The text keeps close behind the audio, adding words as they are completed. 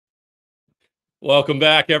Welcome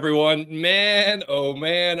back, everyone. Man, oh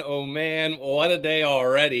man, oh man, what a day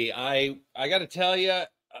already. I got to tell you,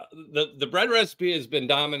 the bread recipe has been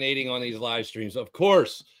dominating on these live streams, of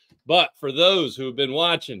course. But for those who have been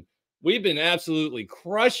watching, we've been absolutely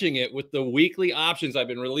crushing it with the weekly options I've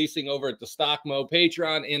been releasing over at the Stock Mo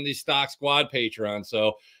Patreon and the Stock Squad Patreon.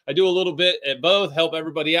 So I do a little bit at both, help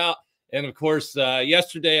everybody out. And of course,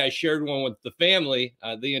 yesterday I shared one with the family,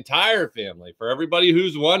 the entire family, for everybody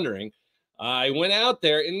who's wondering. I went out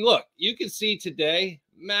there and look, you can see today,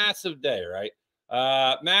 massive day, right?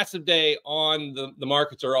 Massive day on the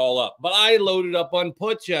markets are all up, but I loaded up on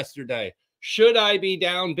puts yesterday. Should I be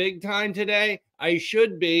down big time today? I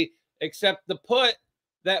should be, except the put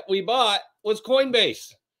that we bought was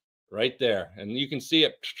Coinbase right there. And you can see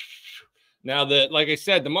it. Now that, like I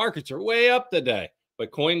said, the markets are way up today,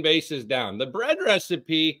 but Coinbase is down. The bread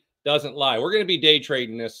recipe doesn't lie. We're going to be day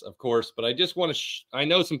trading this, of course, but I just want to, I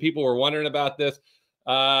know some people were wondering about this.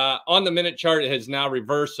 On the minute chart, it has now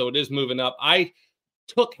reversed, so it is moving up. I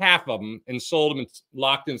took half of them and sold them and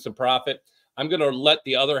locked in some profit. I'm going to let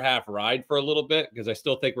the other half ride for a little bit because I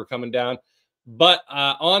still think we're coming down. But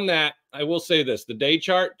on that, I will say this, the day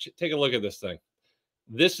chart, take a look at this thing.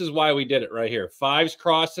 This is why we did it right here. 5's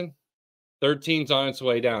crossing, 13's on its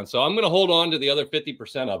way down. So I'm going to hold on to the other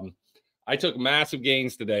 50% of them. I took massive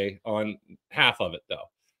gains today on half of it, though.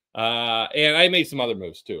 And I made some other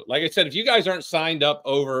moves, too. Like I said, if you guys aren't signed up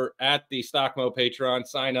over at the StockMo Patreon,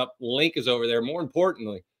 sign up. Link is over there. More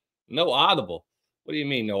importantly, no Audible. What do you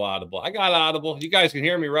mean, no Audible? I got Audible. You guys can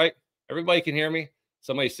hear me, right? Everybody can hear me?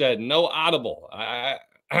 Somebody said no Audible.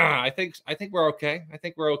 I think we're okay. I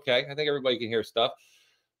think we're okay. I think everybody can hear stuff.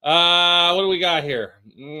 What do we got here?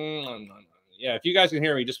 Yeah, if you guys can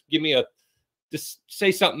hear me, just give me a, just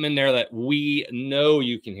say something in there that we know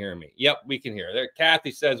you can hear me. Yep, we can hear. There, Kathy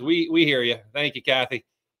says we hear you. Thank you, Kathy.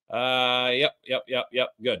 Yep.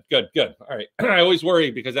 Good. All right. I always worry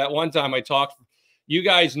because that one time I talked, you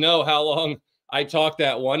guys know how long I talked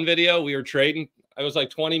that one video. We were trading. I was like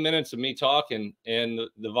 20 minutes of me talking and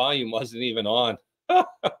the volume wasn't even on.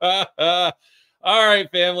 All right,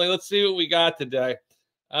 family, let's see what we got today.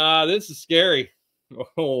 This is scary.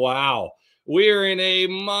 Oh, wow. We're in a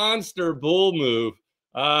monster bull move,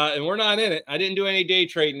 and we're not in it. I didn't do any day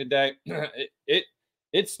trading today.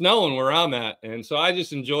 It's snowing where I'm at, and so I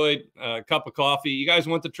just enjoyed a cup of coffee. You guys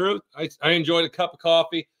want the truth? I enjoyed a cup of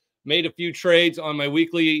coffee, made a few trades on my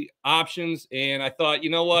weekly options, and I thought, you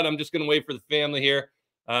know what? I'm just going to wait for the family here,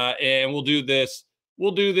 and we'll do this.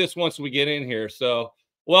 We'll do this once we get in here. So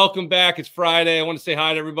welcome back. It's Friday. I want to say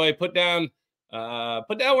hi to everybody. Put down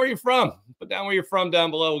where you're from. Put down where you're from down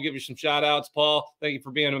below. We'll give you some shout outs. Paul, thank you for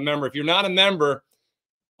being a member. If you're not a member,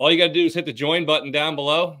 all you got to do is hit the join button down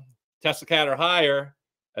below, Tesla Cat or higher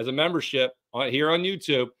as a membership here on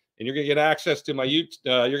YouTube. And you're going to get access to my YouTube.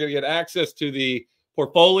 You're going to get access to the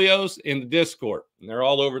portfolios in the Discord. And they're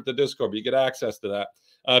all over at the Discord, but you get access to that.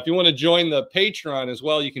 If you want to join the Patreon as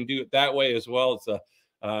well, you can do it that way as well. It's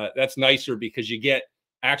that's nicer because you get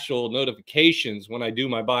actual notifications when I do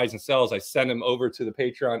my buys and sells. I send them over to the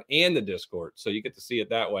Patreon and the Discord, so you get to see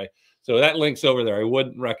it that way. So that link's over there. I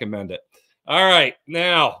wouldn't recommend it. All right,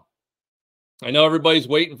 now I know everybody's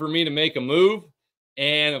waiting for me to make a move,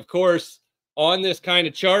 and of course, on this kind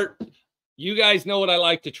of chart, you guys know what I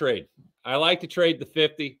like to trade. I like to trade the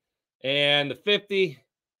 50, and the 50,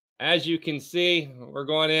 as you can see, we're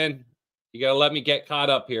going in. You got to let me get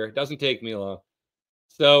caught up here. It doesn't take me long.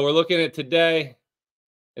 So we're looking at today.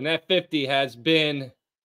 And that 50 has been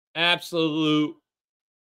absolutely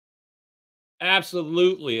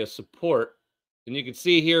a support. And you can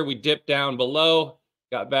see here, we dipped down below,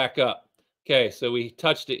 got back up. Okay, so we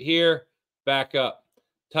touched it here, back up.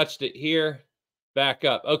 Touched it here, back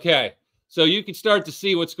up. Okay, so you can start to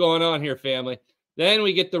see what's going on here, family. Then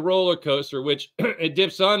we get the roller coaster, which it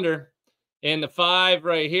dips under. And the 5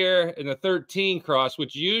 right here and the 13 cross,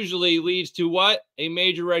 which usually leads to what? A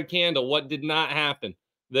major red candle. What did not happen?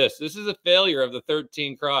 This is a failure of the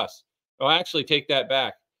 13 cross. I'll actually take that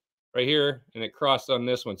back right here, and it crossed on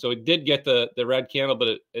this one. So it did get the red candle, but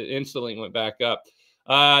it instantly went back up.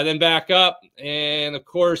 Then back up, and of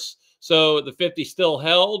course, so the 50 still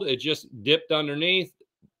held. It just dipped underneath.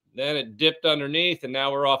 Then it dipped underneath, and now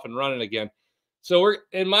we're off and running again. So we're,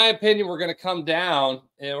 in my opinion, we're going to come down,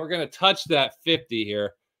 and we're going to touch that 50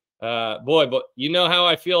 here. Boy, but you know how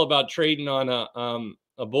I feel about trading on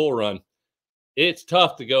a bull run. It's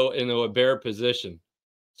tough to go into a bear position.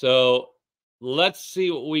 So let's see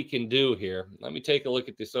what we can do here. Let me take a look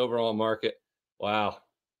at this overall market. Wow.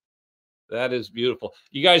 That is beautiful.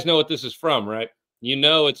 You guys know what this is from, right? You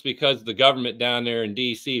know it's because the government down there in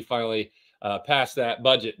D.C. finally past that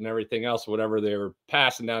budget and everything else, whatever they were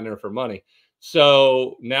passing down there for money.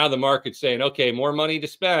 So now the market's saying, okay, more money to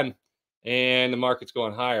spend, and the market's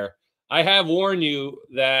going higher. I have warned you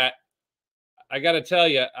that I got to tell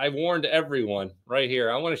you, I warned everyone right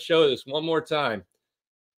here. I want to show this one more time.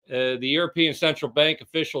 The European Central Bank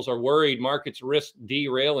officials are worried markets risk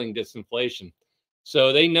derailing disinflation.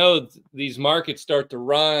 So they know these markets start to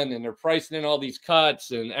run and they're pricing in all these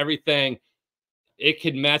cuts and everything. It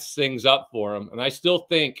could mess things up for them. And I still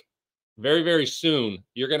think very, very soon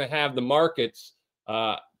you're going to have the markets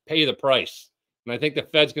pay the price. And I think the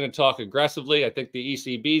Fed's going to talk aggressively. I think the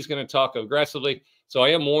ECB is going to talk aggressively. So I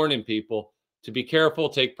am warning people to be careful,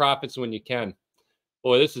 take profits when you can.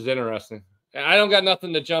 Boy, this is interesting. I don't got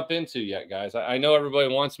nothing to jump into yet, guys. I know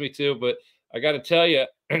everybody wants me to, but I got to tell you,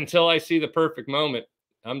 until I see the perfect moment,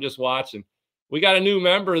 I'm just watching. We got a new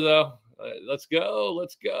member, though. Let's go.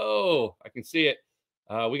 Let's go. I can see it.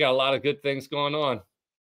 We got a lot of good things going on.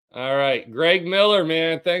 All right. Greg Miller,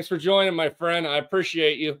 man. Thanks for joining, my friend. I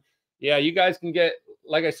appreciate you. Yeah, you guys can get,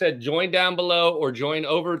 like I said, join down below or join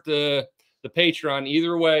over at the Patreon.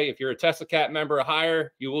 Either way, if you're a Tesla Cat member or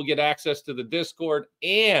higher, you will get access to the Discord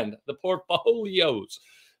and the portfolios.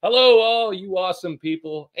 Hello, all you awesome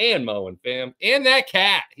people, and Mo and fam, and that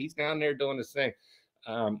cat. He's down there doing his thing.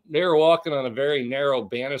 They were walking on a very narrow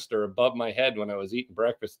banister above my head when I was eating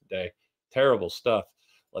breakfast today. Terrible stuff.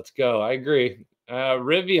 Let's go. I agree.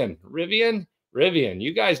 Rivian.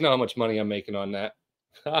 You guys know how much money I'm making on that.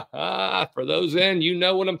 For those you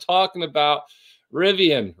know what I'm talking about.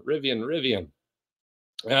 Rivian.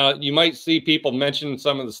 You might see people mention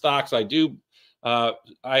some of the stocks I do. I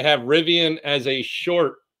have Rivian as a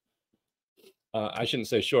short. I shouldn't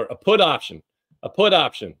say short, a put option.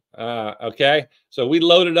 Okay. So we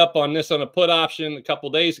loaded up on this on a put option a couple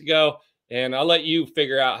days ago, and I'll let you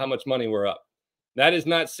figure out how much money we're up. That is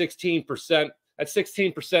not 16%. That's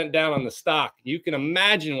 16% down on the stock. You can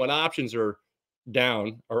imagine what options are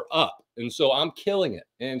down or up. And so I'm killing it,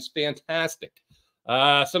 and it's fantastic.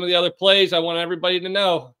 Some of the other plays I want everybody to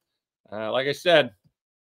know. Like I said,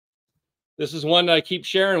 this is one that I keep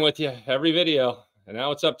sharing with you every video. And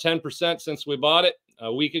now it's up 10% since we bought it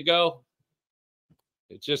a week ago.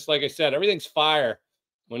 It's just like I said, everything's fire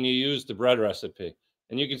when you use the bread recipe.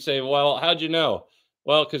 And you can say, well, how'd you know?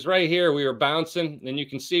 Well, because right here we were bouncing, and you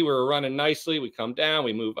can see we were running nicely. We come down,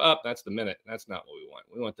 we move up. That's the minute. That's not what we want.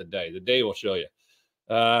 We want the day. The day will show you.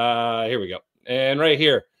 Here we go. And right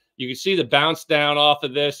here, you can see the bounce down off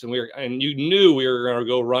of this, and you knew we were going to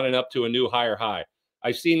go running up to a new higher high.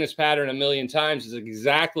 I've seen this pattern a million times. It's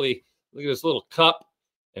exactly, look at this little cup,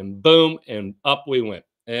 and boom, and up we went.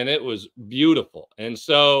 And it was beautiful. And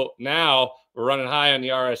so now we're running high on the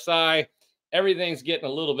RSI. Everything's getting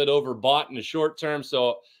a little bit overbought in the short term.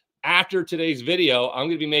 So after today's video, I'm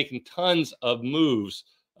going to be making tons of moves,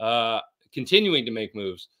 continuing to make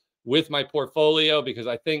moves with my portfolio, because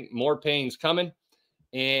I think more pain's coming.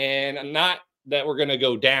 And not that we're going to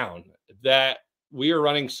go down, that we are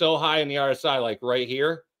running so high in the RSI, like right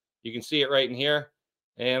here. You can see it right in here.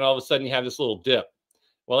 And all of a sudden you have this little dip.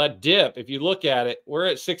 Well, that dip, if you look at it, we're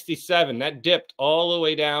at 67. That dipped all the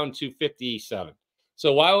way down to 57.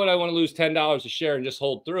 So why would I want to lose $10 a share and just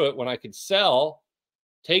hold through it when I could sell,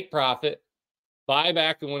 take profit, buy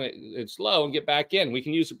back when it's low and get back in? We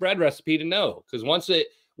can use the bread recipe to know, because once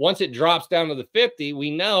it drops down to the 50, we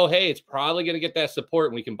know, hey, it's probably going to get that support,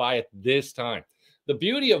 and we can buy it this time. The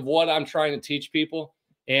beauty of what I'm trying to teach people,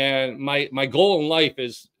 and my goal in life,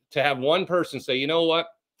 is to have one person say, you know what?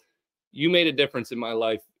 You made a difference in my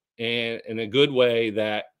life, and in a good way,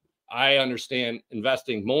 that I understand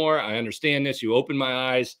investing more. I understand this. You open my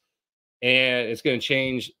eyes, and it's going to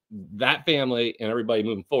change that family and everybody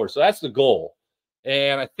moving forward. So that's the goal.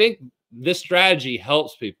 And I think this strategy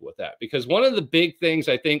helps people with that, because one of the big things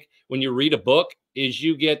I think when you read a book is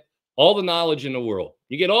you get all the knowledge in the world.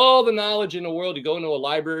 You get all the knowledge in the world. You go into a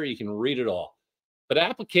library, you can read it all. But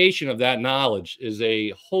application of that knowledge is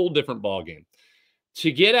a whole different ballgame.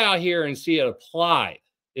 To get out here and see it applied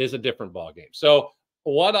is a different ballgame. So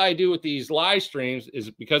what I do with these live streams is,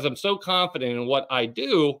 because I'm so confident in what I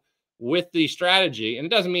do with the strategy, and it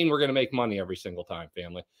doesn't mean we're going to make money every single time,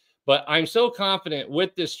 family, but I'm so confident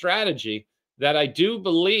with this strategy that I do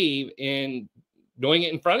believe in doing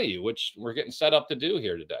it in front of you, which we're getting set up to do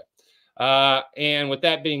here today. And with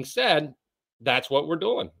that being said, that's what we're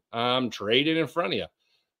doing. I'm trading in front of you.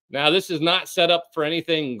 Now, this is not set up for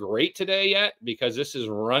anything great today yet, because this is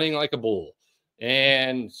running like a bull.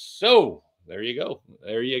 And so there you go.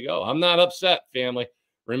 There you go. I'm not upset, family.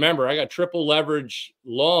 Remember, I got triple leverage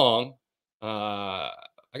long. I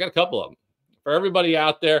got a couple of them. For everybody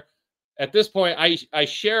out there, at this point, I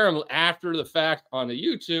share them after the fact on the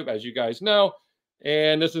YouTube, as you guys know.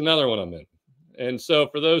 And this is another one I'm in. And so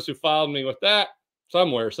for those who followed me with that,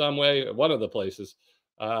 somewhere, some way, one of the places,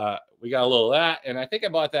 we got a little of that. And I think I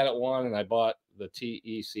bought that at one, and I bought the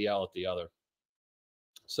TECL at the other.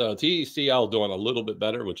 So TECL doing a little bit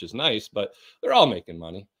better, which is nice, but they're all making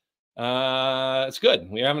money. It's good.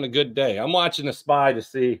 We're having a good day. I'm watching the SPY to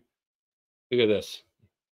see. Look at this.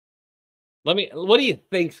 What do you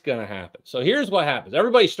think's going to happen? So here's what happens.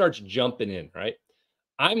 Everybody starts jumping in, right?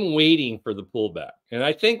 I'm waiting for the pullback. And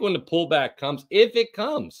I think when the pullback comes, if it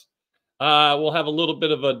comes, we'll have a little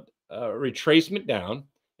bit of a retracement down,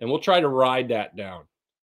 and we'll try to ride that down.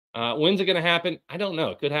 When's it going to happen? I don't know.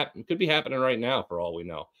 It could happen. It could be happening right now for all we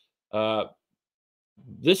know.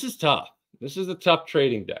 This is tough. This is a tough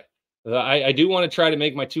trading day. I do want to try to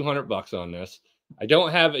make my 200 bucks on this. I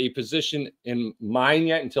don't have a position in mind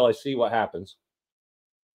yet until I see what happens.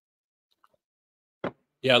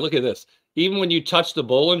 Yeah, look at this. Even when you touch the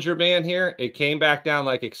Bollinger Band here, it came back down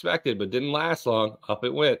like expected, but didn't last long. Up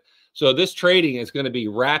it went. So this trading is going to be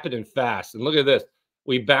rapid and fast. And look at this.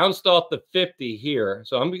 We bounced off the 50 here.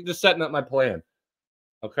 So I'm just setting up my plan.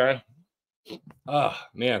 Okay. Oh,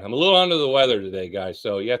 man, I'm a little under the weather today, guys.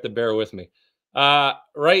 So you have to bear with me.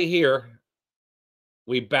 Right here,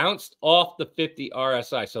 we bounced off the 50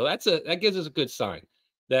 RSI. So that gives us a good sign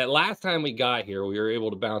that last time we got here, we were able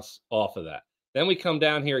to bounce off of that. Then we come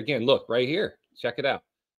down here again. Look right here. Check it out.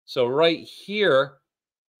 So right here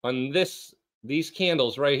on these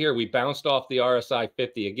candles right here, we bounced off the RSI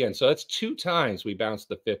 50 again. So that's 2 times we bounced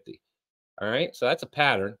the 50. All right. So that's a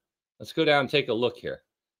pattern. Let's go down and take a look here.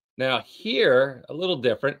 Now here, a little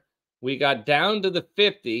different. We got down to the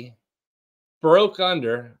 50, broke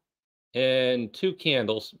under, and 2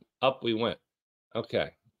 candles up we went.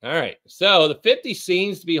 Okay. All right. So the 50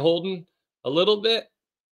 seems to be holding a little bit.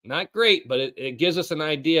 Not great, but it gives us an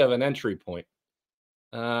idea of an entry point.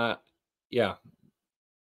 Yeah. Yeah,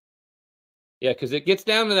 because it gets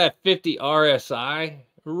down to that 50 RSI,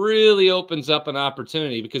 really opens up an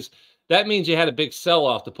opportunity, because that means you had a big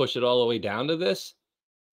sell-off to push it all the way down to this.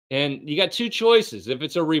 And you got 2 choices. If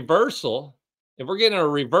it's a reversal, if we're getting a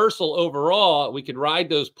reversal overall, we could ride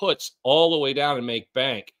those puts all the way down and make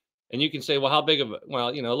bank. And you can say, well, how big of a,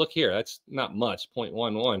 well, look here, that's not much,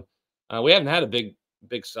 0.11. We haven't had a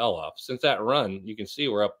big sell-off since that run. You can see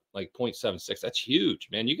we're up like 0.76. That's huge,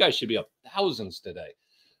 man. You guys should be up thousands today.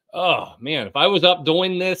 Oh man, if I was up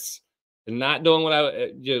doing this and not doing what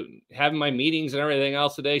having my meetings and everything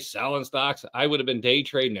else today, selling stocks, I would have been day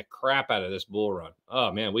trading the crap out of this bull run.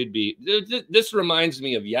 Oh man, this reminds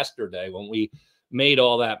me of yesterday when we made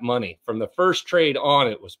all that money. From the first trade on,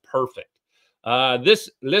 it was perfect.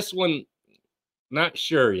 This one, not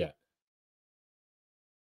sure yet.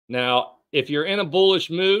 Now, if you're in a bullish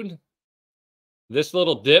mood, this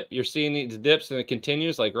little dip, you're seeing these dips, and it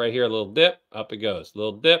continues like right here, a little dip, up it goes,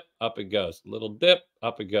 little dip, up it goes, little dip,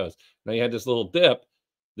 up it goes. Now you had this little dip.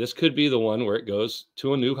 This could be the one where it goes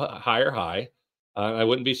to a new higher high. I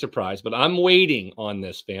wouldn't be surprised, but I'm waiting on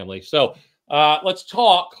this, family. So let's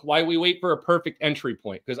talk why we wait for a perfect entry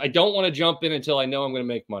point, because I don't want to jump in until I know I'm going to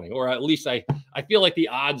make money, or at least I feel like the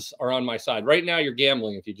odds are on my side. Right now, you're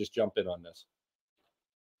gambling if you just jump in on this.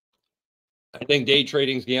 I think day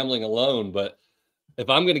trading's gambling alone, but if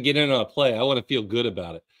I'm going to get in on a play, I want to feel good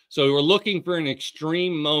about it. So we're looking for an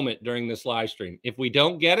extreme moment during this live stream. If we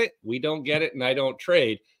don't get it, we don't get it, and I don't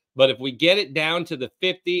trade. But if we get it down to the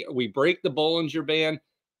 50, or we break the Bollinger Band,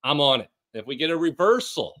 I'm on it. If we get a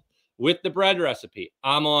reversal with the bread recipe,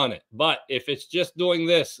 I'm on it. But if it's just doing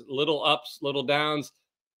this, little ups, little downs,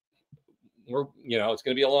 it's going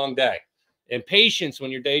to be a long day. And patience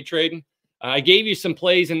when you're day trading. I gave you some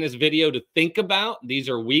plays in this video to think about. These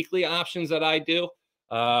are weekly options that I do.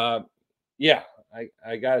 Yeah,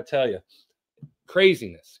 I got to tell you,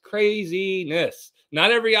 craziness.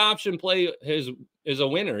 Not every option play is a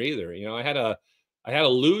winner either. I had a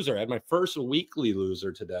loser. I had my first weekly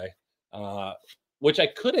loser today, which I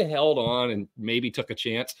could have held on and maybe took a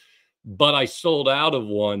chance, but I sold out of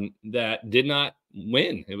one that did not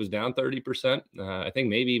win. It was down 30%. I think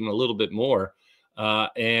maybe even a little bit more.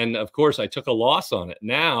 And of course I took a loss on it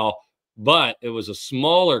now, but it was a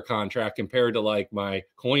smaller contract compared to like my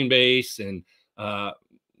Coinbase and,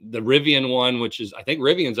 the Rivian one, which is, I think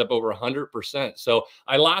Rivian's up over 100%. So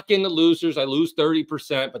I lock in the losers, I lose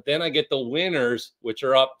 30%, but then I get the winners, which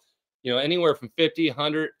are up, anywhere from 50,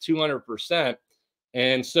 100, 200%.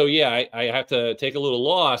 And so, yeah, I have to take a little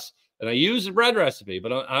loss, and I use the bread recipe,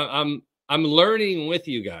 but I'm learning with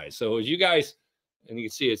you guys. So as you guys, and you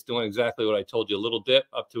can see it's doing exactly what I told you, a little dip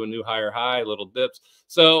up to a new higher high, little dips.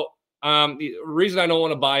 So The reason I don't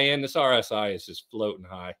want to buy in, this RSI is just floating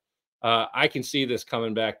high. I can see this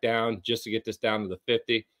coming back down just to get this down to the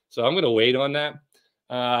 50. So I'm going to wait on that.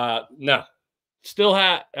 No, still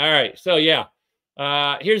have. All right. So yeah,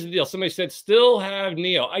 here's the deal. Somebody said still have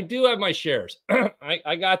Neo. I do have my shares.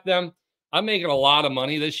 I got them. I'm making a lot of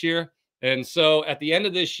money this year. And so at the end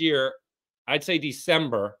of this year, I'd say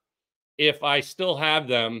December, if I still have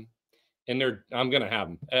them, and I'm going to have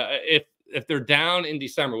them. If they're down in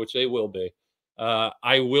December, which they will be,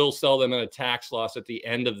 I will sell them at a tax loss at the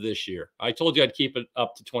end of this year. I told you I'd keep it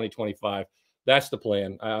up to 2025. That's the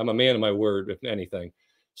plan. I'm a man of my word, if anything.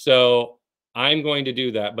 So I'm going to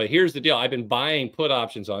do that. But here's the deal. I've been buying put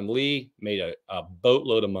options on Lee, made a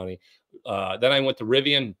boatload of money. Then I went to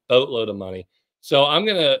Rivian, boatload of money. So I'm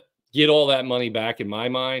going to get all that money back in my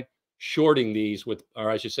mind, shorting these with, or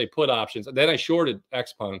I should say put options. Then I shorted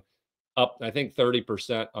Xpeng up, I think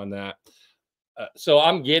 30% on that. So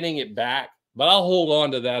I'm getting it back, but I'll hold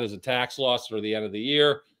on to that as a tax loss for the end of the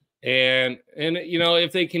year. And you know,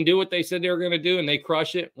 if they can do what they said they were going to do and they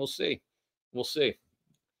crush it, we'll see. We'll see.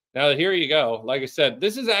 Now, here you go. Like I said,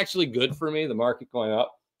 this is actually good for me, the market going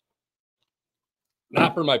up.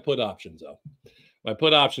 Not for my put options, though. My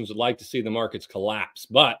put options would like to see the markets collapse,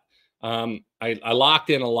 but I locked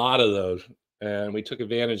in a lot of those, and we took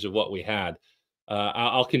advantage of what we had.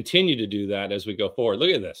 I'll continue to do that as we go forward. Look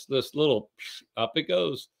at this little up it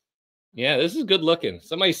goes. Yeah, this is good looking.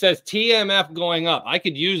 Somebody says TMF going up. I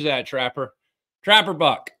could use that, Trapper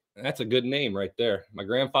Buck. That's a good name right there. My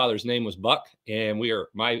grandfather's name was Buck, and you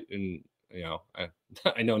know,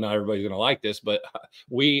 I know not everybody's going to like this, but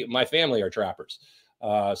my family are trappers.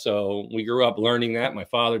 So we grew up learning that. My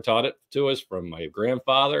father taught it to us from my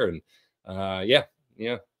grandfather, and yeah.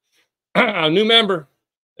 A new member.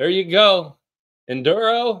 There you go.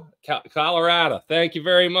 Enduro, Colorado. Thank you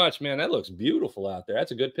very much, man. That looks beautiful out there.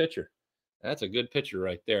 That's a good picture. That's a good picture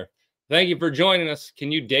right there. Thank you for joining us.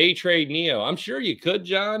 Can you day trade Neo? I'm sure you could,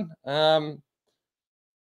 John. I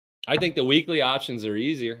think the weekly options are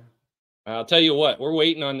easier. I'll tell you what, we're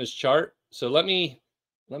waiting on this chart. So let me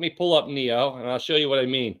pull up Neo and I'll show you what I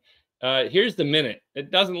mean. Here's the minute.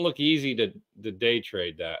 It doesn't look easy to day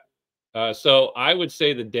trade that. So I would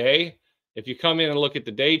say the day, if you come in and look at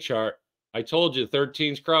the day chart, I told you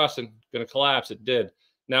 13's crossing, going to collapse. It did.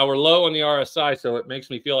 Now we're low on the RSI, so it makes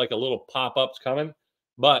me feel like a little pop-up's coming.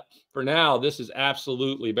 But for now, this is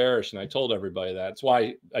absolutely bearish, and I told everybody that. That's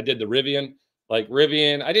why I did the Rivian. Like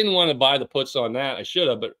Rivian, I didn't want to buy the puts on that. I should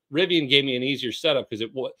have, but Rivian gave me an easier setup because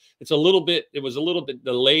it was a little bit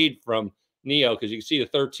delayed from Neo because you can see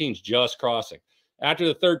the 13's just crossing. After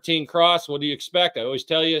the 13 cross, what do you expect? I always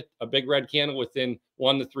tell you a big red candle within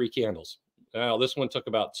 1 to 3 candles. Now this one took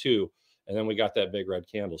about 2. And then we got that big red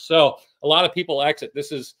candle. So a lot of people exit.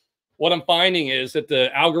 This is what I'm finding is that the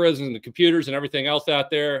algorithms and the computers and everything else out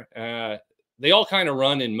there, they all kind of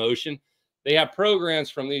run in motion. They have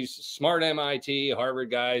programs from these smart MIT,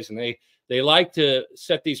 Harvard guys, and they like to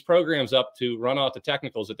set these programs up to run off the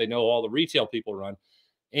technicals that they know all the retail people run.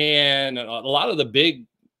 And a lot of the big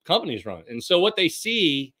companies run. And so what they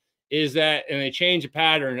see is that, and they change the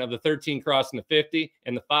pattern of the 13 crossing the 50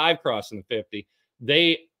 and the 5 crossing the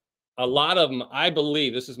 50. A lot of them, I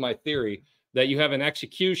believe, this is my theory, that you have an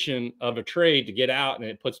execution of a trade to get out and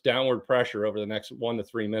it puts downward pressure over the next 1 to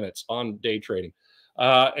 3 minutes on day trading.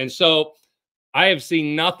 And so I have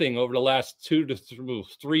seen nothing over the last 2 to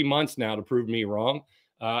 3 months now to prove me wrong.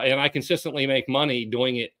 And I consistently make money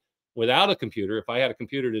doing it without a computer. If I had a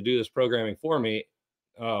computer to do this programming for me,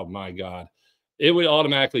 oh my God, it would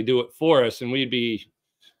automatically do it for us and we'd be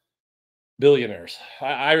billionaires.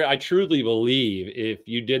 I truly believe if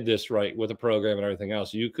you did this right with a program and everything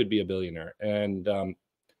else, you could be a billionaire. And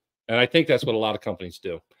I think that's what a lot of companies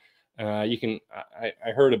do. I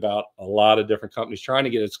heard about a lot of different companies trying to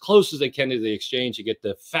get as close as they can to the exchange to get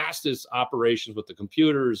the fastest operations with the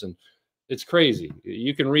computers. And it's crazy.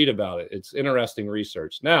 You can read about it. It's interesting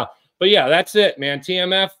research now, but yeah, that's it, man.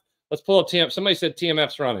 TMF. Let's pull up TMF. Somebody said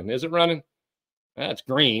TMF's running. Is it running? That's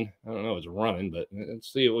green. I don't know if it's running, but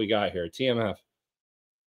let's see what we got here. TMF.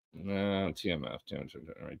 No, TMF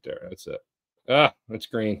right there. That's it. That's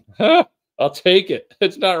green. I'll take it.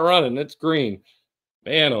 It's not running. It's green.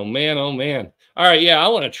 Man, oh man, oh man. All right, yeah, I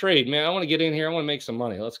want to trade, man. I want to get in here. I want to make some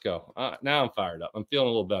money. Let's go. Now I'm fired up. I'm feeling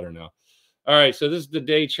a little better now. All right, so this is the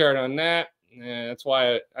day chart on that. Yeah, that's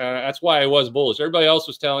why I was bullish. Everybody else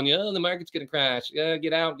was telling you, oh, the market's going to crash. Yeah,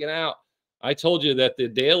 get out, get out. I told you that the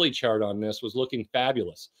daily chart on this was looking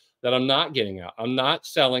fabulous, that I'm not getting out. I'm not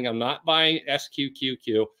selling. I'm not buying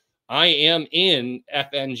SQQQ. I am in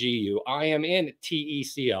FNGU. I am in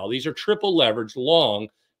TECL. These are triple leverage long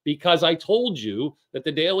because I told you that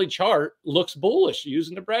the daily chart looks bullish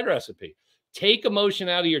using the bread recipe. Take emotion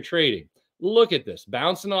out of your trading. Look at this,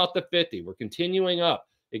 bouncing off the 50. We're continuing up.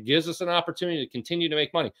 It gives us an opportunity to continue to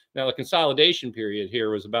make money. Now, the consolidation period here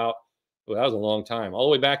was about, well, that was a long time, all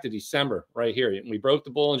the way back to December right here. And we broke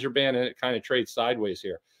the Bollinger Band and it kind of trades sideways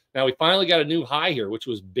here. Now, we finally got a new high here, which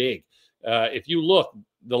was big. If you look,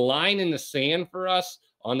 the line in the sand for us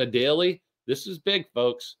on the daily, this is big,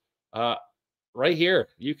 folks. Right here,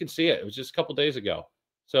 you can see it. It was just a couple days ago.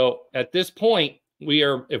 So at this point,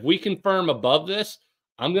 if we confirm above this,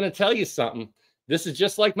 I'm going to tell you something. This is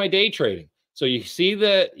just like my day trading. So you see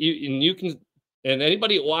that and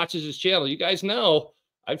anybody that watches this channel, you guys know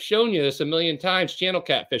I've shown you this a million times. Channel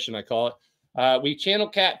catfishing, I call it. We channel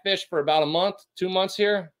catfish for about a month, 2 months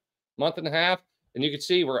here, month and a half, and you can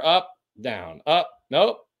see we're up, down, up,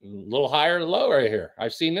 nope, a little higher, low right here.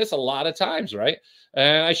 I've seen this a lot of times, right?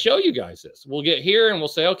 And I show you guys this. We'll get here and we'll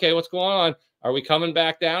say, okay, what's going on? Are we coming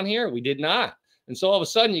back down here? We did not. And so all of a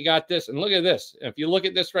sudden you got this, and look at this. If you look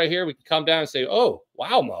at this right here, we can come down and say, oh,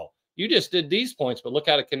 wow, Mo, you just did these points, but look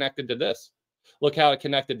how it connected to this. Look how it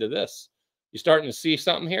connected to this. You're starting to see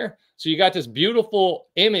something here. So you got this beautiful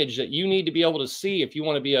image that you need to be able to see if you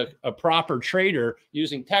want to be a proper trader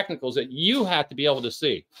using technicals that you have to be able to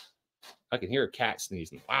see. I can hear a cat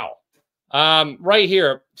sneezing. Wow. Right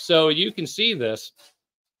here. So you can see this.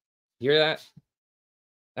 Hear that?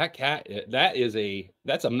 That cat,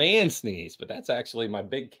 that's a man sneeze, but that's actually my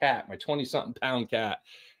big cat, my 20-something pound cat.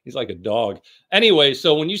 He's like a dog. Anyway,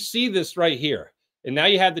 so when you see this right here, and now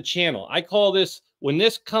you have the channel, I call this, when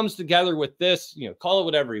this comes together with this, call it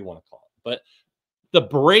whatever you want to call it. But the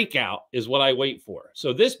breakout is what I wait for.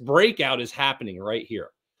 So this breakout is happening right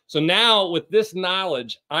here. So now with this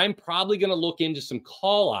knowledge, I'm probably going to look into some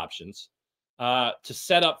call options to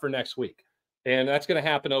set up for next week. And that's going to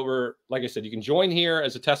happen over, like I said, you can join here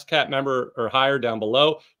as a TestCat member or higher down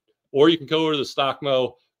below, or you can go over to the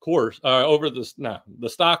StockMo course, the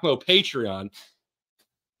StockMo Patreon.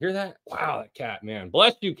 Hear that? Wow, that cat, man.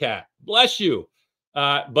 Bless you, cat. Bless you.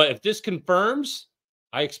 But if this confirms,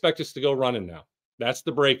 I expect us to go running now. That's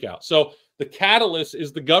the breakout. So the catalyst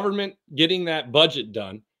is the government getting that budget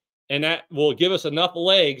done, and that will give us enough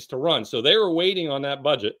legs to run. So they were waiting on that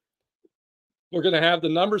budget. We're going to have the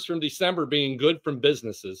numbers from December being good from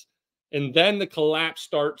businesses. And then the collapse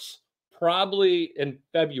starts probably in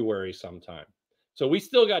February sometime. So we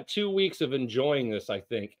still got 2 weeks of enjoying this, I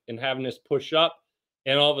think, and having this push up.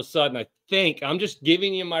 And all of a sudden, I think, I'm just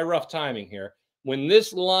giving you my rough timing here. When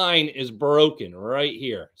this line is broken right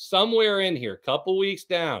here, somewhere in here, couple weeks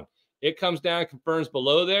down, it comes down, confirms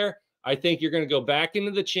below there. I think you're going to go back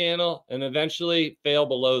into the channel and eventually fail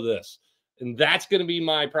below this. And that's going to be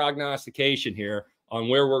my prognostication here on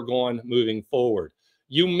where we're going moving forward.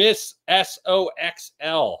 You miss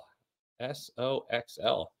SOXL.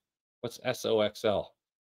 SOXL. What's SOXL?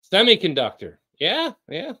 Semiconductor. Yeah.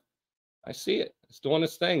 I see it. It's doing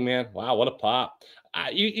its thing, man. Wow, what a pop.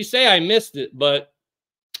 You say I missed it, but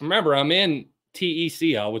remember, I'm in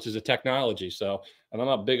TECL, which is a technology. So, and I'm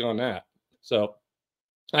not big on that. So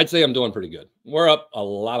I'd say I'm doing pretty good. We're up a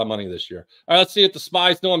lot of money this year. All right, let's see what the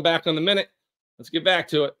SPY's doing back on the minute. Let's get back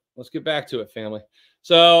to it. Let's get back to it, family.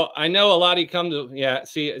 So I know a lot of you come to,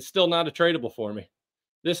 see, it's still not a tradable for me.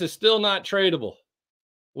 This is still not tradable.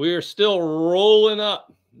 We are still rolling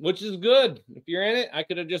up, which is good. If you're in it, I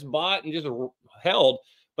could have just bought and just held,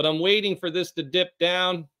 but I'm waiting for this to dip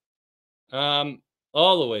down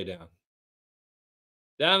all the way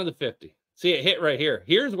down to the 50. See, it hit right here.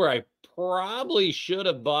 Here's where I probably should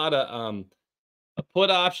have bought a put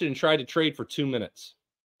option and tried to trade for 2 minutes.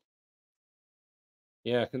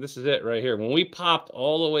 Yeah, this is it right here. When we popped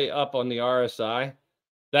all the way up on the RSI,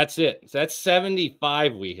 that's it. So that's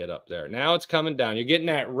 75 we hit up there. Now it's coming down. You're getting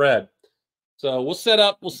that red. So we'll set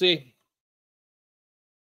up. We'll see.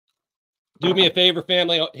 Do me a favor,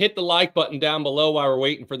 family. Hit the like button down below while we're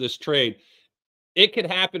waiting for this trade. It could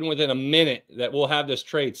happen within a minute that we'll have this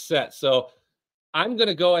trade set. So I'm going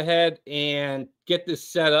to go ahead and get this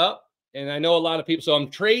set up. And I know a lot of people. So I'm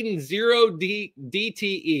trading 0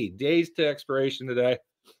 DTE, days to expiration today.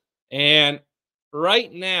 And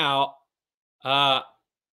right now, I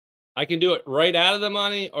can do it right out of the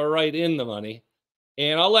money or right in the money.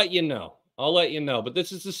 And I'll let you know. But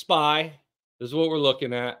this is the SPY. This is what we're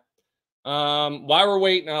looking at. While we're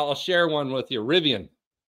waiting, I'll share one with you. Rivian.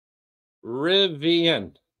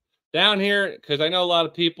 Down here, because I know a lot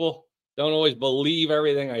of people don't always believe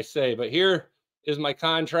everything I say. But here is my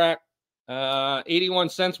contract. 81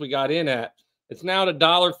 cents we got in at. It's now at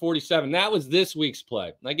 $1.47. That was this week's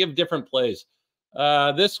play. I give different plays.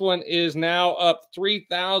 This one is now up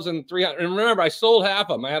 3,300. And remember, I sold half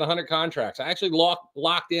of them. I had 100 contracts. I actually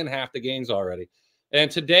locked in half the gains already. And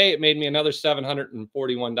today it made me another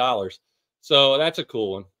 $741. So that's a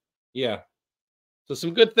cool one. Yeah. So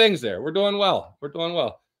some good things there. We're doing well. We're doing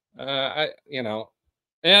well.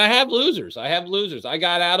 And I have losers. I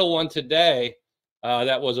got out of one today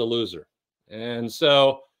that was a loser. And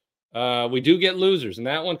so we do get losers. And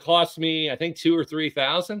that one cost me, I think, 2,000 or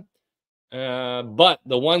 3,000. But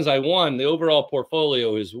the ones I won, the overall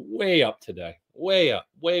portfolio is way up today. Way up.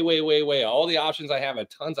 Way, way, way, way up. All the options I have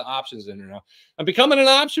tons of options in there now. I'm becoming an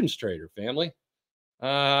options trader, family.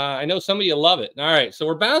 I know some of you love it. All right. So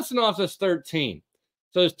we're bouncing off this 13.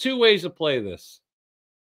 So there's two ways to play this.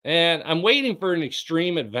 And I'm waiting for an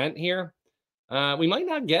extreme event here. We might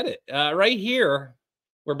not get it. Right here,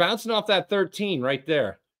 we're bouncing off that 13 right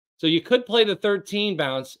there. So you could play the 13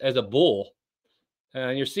 bounce as a bull.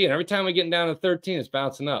 And you're seeing every time we're getting down to 13, it's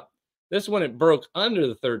bouncing up. This one, it broke under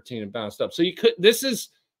the 13 and bounced up. So this is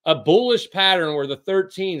a bullish pattern where the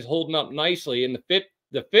 13 is holding up nicely. And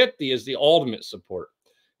the 50 is the ultimate support.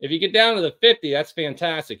 If you get down to the 50, that's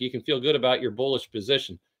fantastic. You can feel good about your bullish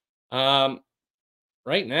position.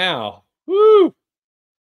 Right now, whoo,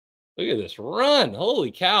 look at this run.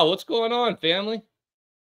 Holy cow. What's going on, family?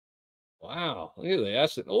 Wow. Look at the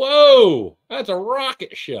S. Whoa, that's a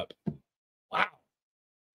rocket ship. Wow.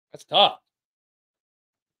 That's tough.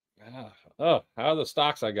 Oh, how are the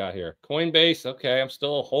stocks I got here? Coinbase. Okay. I'm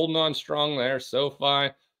still holding on strong there. SoFi.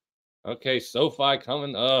 Okay. SoFi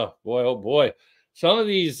coming. Oh boy. Oh boy. Some of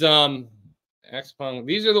these, Xpeng,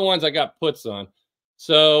 these are the ones I got puts on.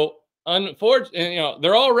 So unfortunately,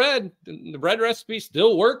 they're all red. The red recipe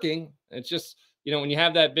still working. It's just, when you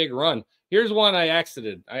have that big run. Here's one I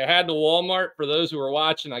exited. I had the Walmart. For those who are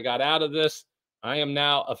watching, I got out of this. I am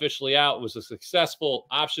now officially out. It was a successful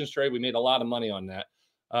options trade. We made a lot of money on that.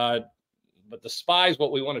 But the SPY is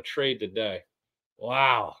what we want to trade today.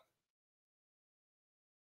 Wow.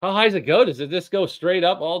 How high does it go? Does it just go straight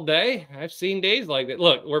up all day? I've seen days like that.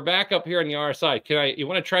 Look, we're back up here on the RSI. You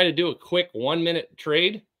want to try to do a quick 1 minute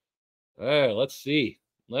trade? Let's see.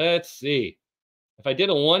 Let's see. If I did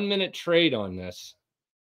a 1 minute trade on this,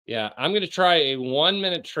 yeah, I'm going to try a 1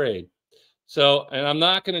 minute trade. So, and I'm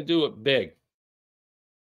not going to do it big.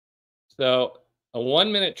 So a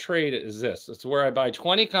 1 minute trade is this. It's where I buy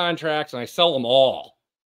 20 contracts and I sell them all.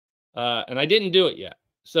 And I didn't do it yet.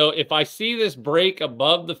 So if I see this break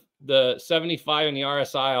above the 75 in the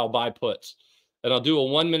RSI, I'll buy puts. And I'll do a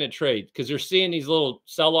 1 minute trade because you're seeing these little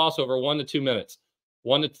sell-offs over 1 to 2 minutes,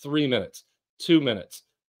 1 to 3 minutes, 2 minutes,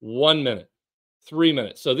 1 minute, 3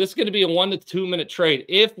 minutes. So this is going to be a 1 to 2 minute trade.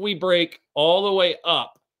 If we break all the way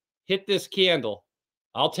up, hit this candle,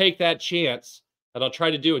 I'll take that chance and I'll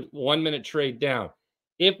try to do a 1 minute trade down.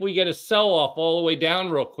 If we get a sell-off all the way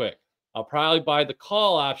down real quick, I'll probably buy the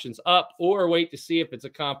call options up or wait to see if it's a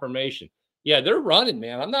confirmation. Yeah, they're running,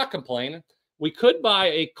 man. I'm not complaining. We could buy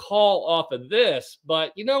a call off of this,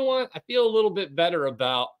 but you know what? I feel a little bit better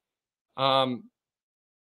about, I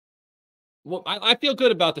feel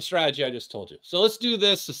good about the strategy I just told you. So let's do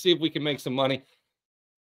this to see if we can make some money.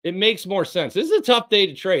 It makes more sense. This is a tough day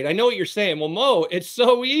to trade. I know what you're saying. Well, Mo, it's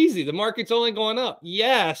so easy. The market's only going up.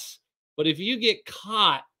 Yes, but if you get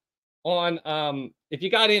caught on, if you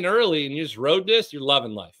got in early and you just rode this, you're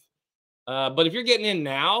loving life. But if you're getting in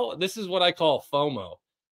now, this is what I call FOMO.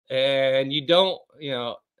 And you don't,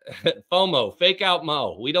 FOMO, fake out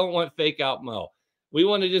Mo. We don't want fake out Mo. We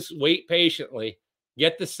want to just wait patiently,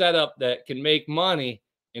 get the setup that can make money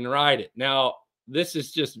and ride it. Now, this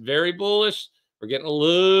is just very bullish. We're getting a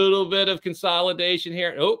little bit of consolidation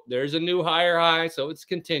here. Oh, there's a new higher high, so it's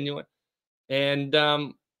continuing. And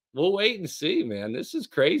we'll wait and see, man. This is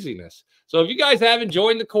craziness. So if you guys haven't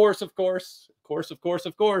joined the course, of course,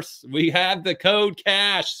 we have the code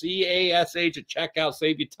CASH, C-A-S-H at checkout,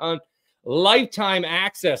 save you a ton. Lifetime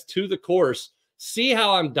access to the course. See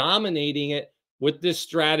how I'm dominating it with this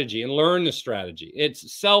strategy and learn the strategy.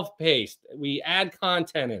 It's self-paced. We add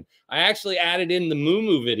content in. I actually added in the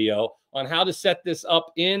Moo video on how to set this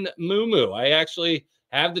up in Moo. I actually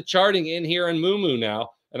have the charting in here in Moo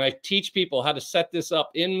now, and I teach people how to set this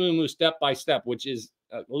up in Moo step by step, which is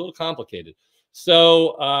a little complicated.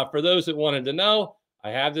 So for those that wanted to know, I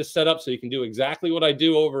have this set up so you can do exactly what I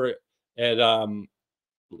do over at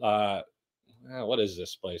what is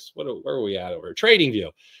this place? Where are we at over? TradingView.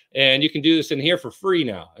 And you can do this in here for free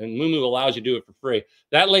now. And Moo allows you to do it for free.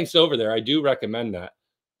 That link's over there. I do recommend that.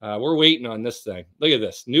 We're waiting on this thing. Look at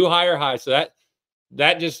this. New higher high. So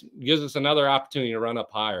that just gives us another opportunity to run up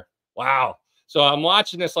higher. Wow. So I'm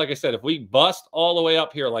watching this, like I said, if we bust all the way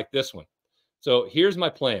up here like this one. So here's my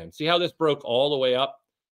plan. See how this broke all the way up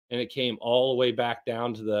and it came all the way back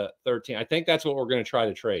down to the 13. I think that's what we're going to try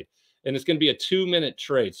to trade. And it's going to be a 2-minute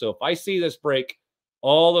trade. So if I see this break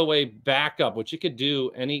all the way back up, which you could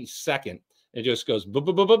do any second, it just goes boop,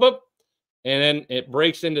 boop, boop, boop, boop. And then it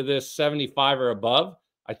breaks into this 75 or above.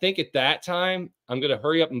 I think at that time, I'm going to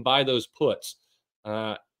hurry up and buy those puts.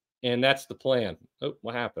 And that's the plan. Oh,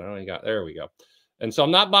 what happened? I only got, there we go. And so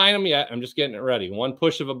I'm not buying them yet. I'm just getting it ready. One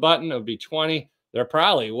push of a button, it would be 20. They're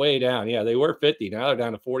probably way down. Yeah, they were 50. Now they're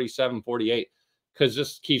down to 47, 48 because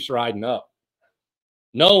this keeps riding up.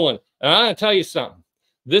 No one, and I'm going to tell you something.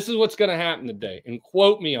 This is what's going to happen today. And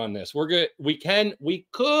quote me on this. We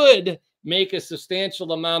could make a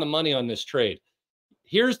substantial amount of money on this trade.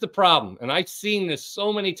 Here's the problem. And I've seen this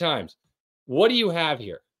so many times. What do you have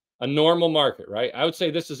here? A normal market, right? I would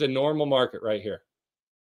say this is a normal market right here.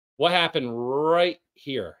 What happened right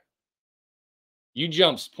here? You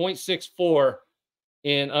jumps 0.64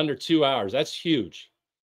 in under 2 hours. That's huge.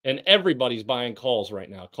 And everybody's buying calls right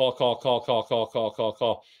now. Call, call, call, call, call, call, call,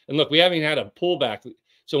 call. And look, we haven't even had a pullback.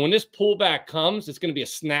 So when this pullback comes, it's going to be a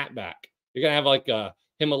snapback. You're going to have like a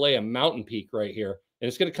Himalaya mountain peak right here. And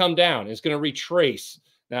it's going to come down. It's going to retrace.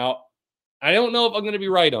 Now, I don't know if I'm going to be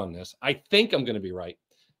right on this. I think I'm going to be right.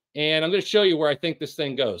 And I'm going to show you where I think this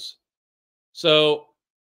thing goes. So,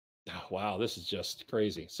 wow, this is just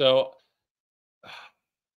crazy. So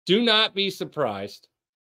do not be surprised.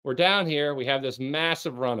 We're down here. We have this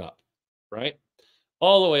massive run up, right?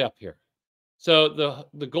 All the way up here. So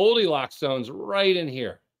the Goldilocks zone's right in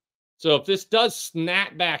here. So if this does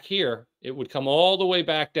snap back here, it would come all the way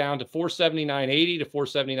back down to 479.80 to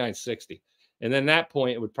 479.60. And then that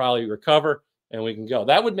point, it would probably recover and we can go.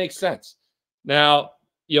 That would make sense. Now,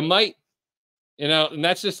 you might, and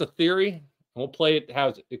that's just a theory. We'll play it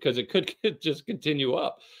because it could just continue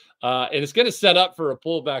up. And it's going to set up for a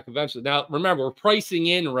pullback eventually. Now, remember, we're pricing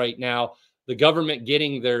in right now the government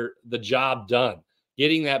getting the job done,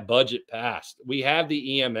 getting that budget passed. We have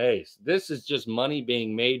the EMAs. This is just money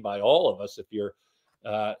being made by all of us. If you're,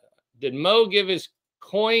 did Mo give his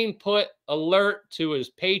coin put alert to his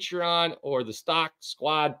Patreon or the Stock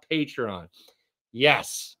Squad Patreon?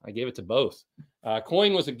 Yes, I gave it to both.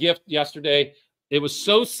 Coin was a gift yesterday. It was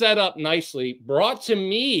so set up nicely, brought to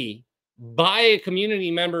me by a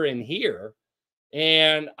community member in here.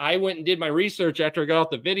 And I went and did my research after I got off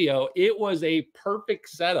the video. It was a perfect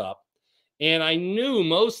setup. And I knew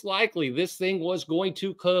most likely this thing was going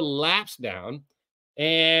to collapse down.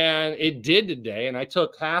 And it did today. And I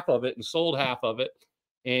took half of it and sold half of it.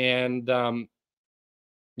 And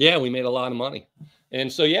yeah, we made a lot of money.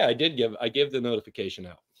 And so, yeah, I give the notification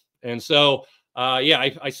out. And so, yeah,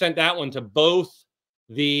 I sent that one to both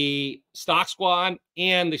the Stock Squad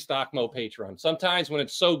and the Stock Mo Patreon. Sometimes when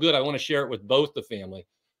it's so good, I want to share it with both the family.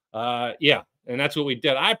 Yeah, and that's what we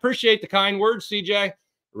did. I appreciate the kind words, CJ.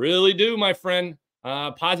 Really do, my friend.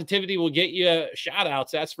 Positivity will get you shout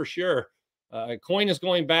outs, that's for sure. Coin is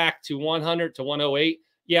going back to 100 to 108.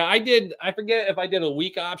 Yeah, I forget if I did a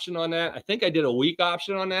week option on that. I think I did a week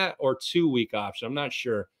option on that or 2-week option. I'm not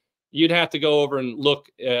sure. You'd have to go over and look.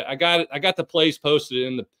 I got the plays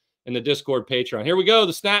posted in the Discord Patreon. Here we go.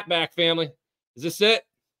 The snapback, family. Is this it?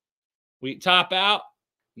 We top out.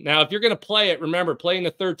 Now, if you're going to play it, remember, playing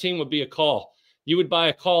the 13 would be a call. You would buy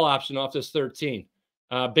a call option off this 13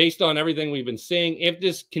 based on everything we've been seeing. If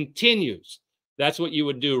this continues, that's what you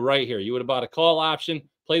would do right here. You would have bought a call option,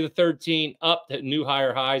 play the 13 up to new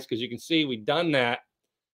higher highs, because you can see we've done that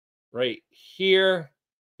right here.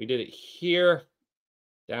 We did it here,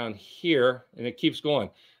 down here, and it keeps going.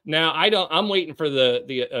 Now, I'm waiting for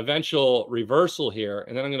the eventual reversal here,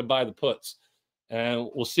 and then I'm going to buy the puts. And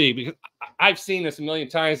we'll see, because I've seen this a million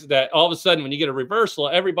times that all of a sudden when you get a reversal,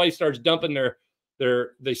 everybody starts dumping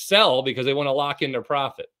they sell because they want to lock in their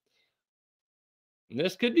profit. And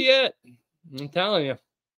this could be it. I'm telling you.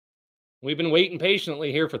 We've been waiting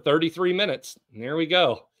patiently here for 33 minutes. And there we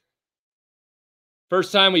go.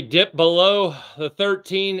 First time we dipped below the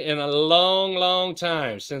 13 in a long, long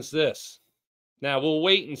time since this. Now, we'll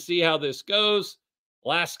wait and see how this goes.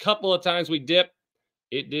 Last couple of times we dipped,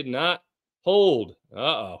 it did not hold.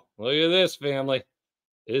 Uh-oh. Look at this, family.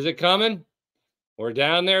 Is it coming? We're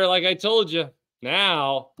down there like I told you.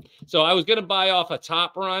 Now, so I was going to buy off a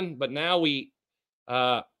top run, but now we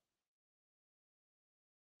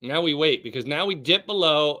wait, because now we dip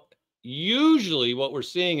below. Usually what we're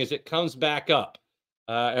seeing is it comes back up.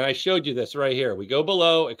 And I showed you this right here. We go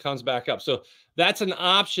below, it comes back up. So that's an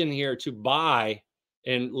option here to buy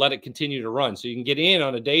and let it continue to run. So you can get in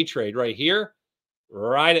on a day trade right here,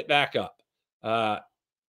 ride it back up.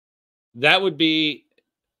 That would be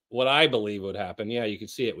what I believe would happen. Yeah, you can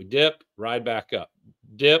see it. We dip, ride back up,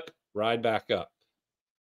 dip, ride back up,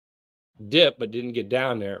 dip, but didn't get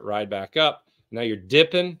down there, ride back up. Now you're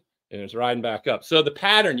dipping and it's riding back up. So the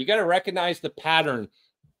pattern, you got to recognize the pattern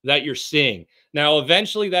that you're seeing. Now,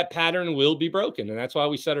 eventually that pattern will be broken, and that's why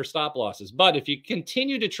we set our stop losses. But if you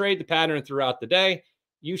continue to trade the pattern throughout the day,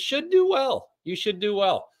 you should do well. You should do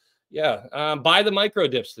well. Yeah. Buy the micro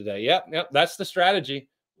dips today. Yep. That's the strategy.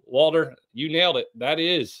 Walter, you nailed it. That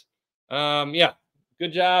is. Yeah.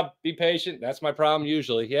 Good job. Be patient. That's my problem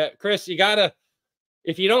usually. Yeah. Chris, you gotta,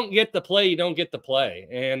 if you don't get the play, you don't get the play.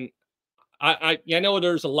 And I know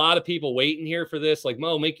there's a lot of people waiting here for this. Like,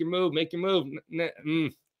 Mo, make your move, make your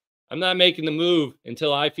move. I'm not making the move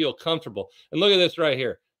until I feel comfortable. And look at this right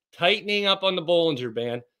here. Tightening up on the Bollinger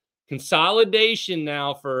Band. Consolidation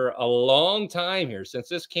now for a long time here since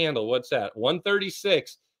this candle. What's that?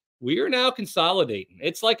 136. We are now consolidating.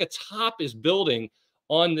 It's like a top is building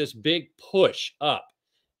on this big push up.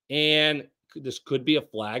 And this could be a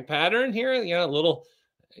flag pattern here. You know, a little,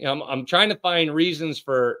 you know, I'm trying to find reasons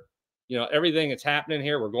for, you know, everything that's happening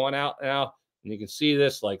here. We're going out now, and you can see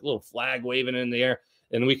this like little flag waving in the air.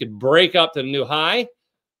 And we could break up to the new high,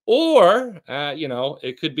 or, you know,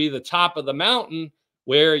 it could be the top of the mountain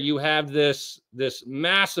where you have this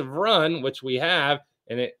massive run, which we have,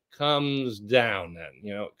 and it comes down then,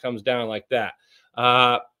 you know, it comes down like that.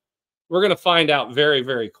 We're going to find out very,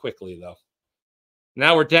 very quickly, though.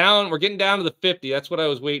 Now we're getting down to the 50. That's what I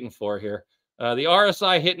was waiting for here. The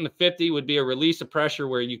RSI hitting the 50 would be a release of pressure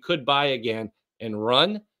where you could buy again and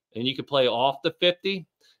run, and you could play off the 50.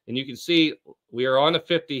 And you can see we are on the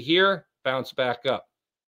 50 here, bounce back up,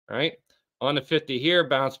 right? On the 50 here,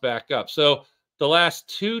 bounce back up. So the last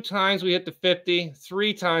 2 times we hit the 50,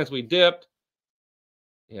 3 times we dipped.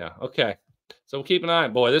 Yeah, okay. So we'll keep an eye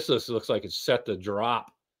on. Boy, this looks like it's set to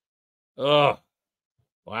drop. Oh,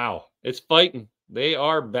 wow. It's fighting. They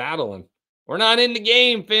are battling. We're not in the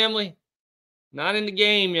game, family. Not in the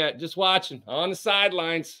game yet. Just watching on the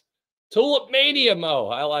sidelines. Tulip Mania, Mo.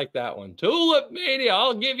 I like that one. Tulip Mania.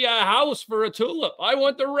 I'll give you a house for a tulip. I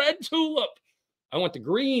want the red tulip. I want the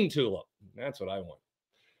green tulip. That's what I want.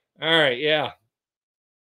 All right, yeah.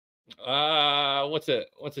 What's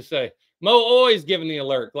it say? Mo always giving the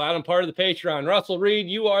alert. Glad I'm part of the Patreon. Russell Reed,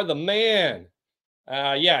 you are the man.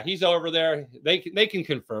 Yeah, he's over there. They can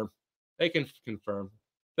confirm. They can confirm.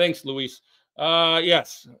 Thanks, Luis.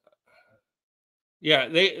 Yes. Yeah,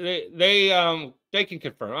 they can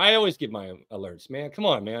confirm. I always give my alerts, man. Come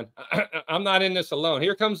on, man. I'm not in this alone.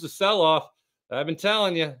 Here comes the sell-off. I've been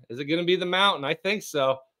telling you. Is it going to be the mountain? I think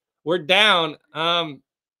so. We're down.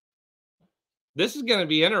 This is going to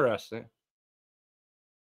be interesting.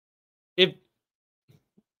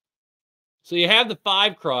 So you have the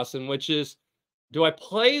 5 crossing, which is, do I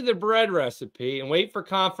play the bread recipe and wait for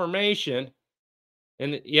confirmation?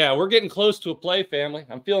 And yeah, we're getting close to a play, family.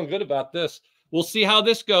 I'm feeling good about this. We'll see how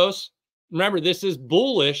this goes. Remember, this is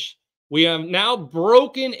bullish. We have now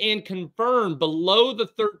broken and confirmed below the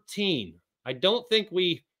 13. I don't think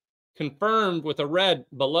we confirmed with a red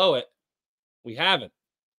below it. We haven't.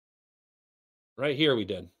 Right here we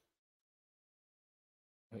did.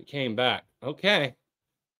 It came back. Okay.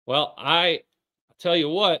 Well, I'll tell you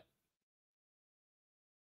what.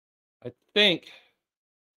 I think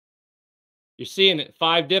you're seeing it,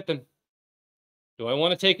 5 dipping. Do I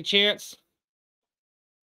want to take a chance?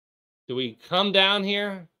 Do we come down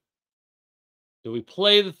here? Do we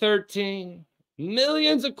play the 13?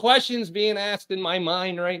 Millions of questions being asked in my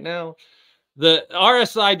mind right now. The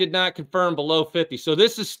RSI did not confirm below 50. So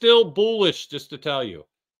this is still bullish, just to tell you.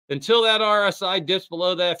 Until that RSI dips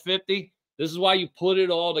below that 50, this is why you put it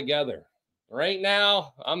all together. Right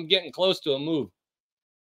now, I'm getting close to a move.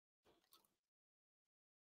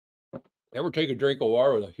 Ever take a drink of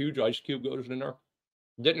water with a huge ice cube goes in there?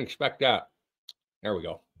 Didn't expect that. There we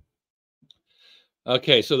go.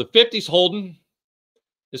 Okay, so the 50's holding.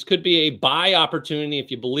 This could be a buy opportunity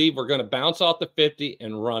if you believe we're going to bounce off the 50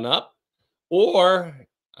 and run up. Or,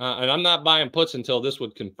 and I'm not buying puts until this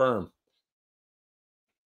would confirm.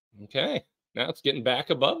 Okay, now it's getting back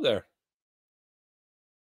above there.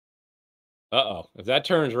 Uh-oh, if that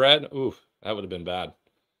turns red, oof, that would have been bad.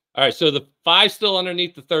 All right, so the 5 still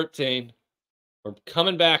underneath the 13. We're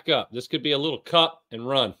coming back up. This could be a little cup and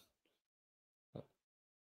run.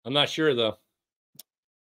 I'm not sure, though.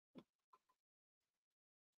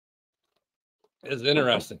 It's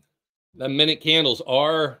interesting. The minute candles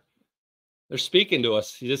they're speaking to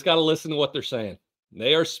us. You just got to listen to what they're saying.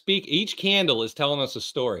 They are each candle is telling us a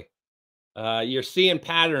story. You're seeing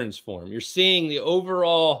patterns form. You're seeing the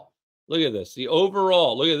overall, look at this. The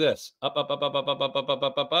overall, look at this. Up, up, up, up, up, up, up, up, up,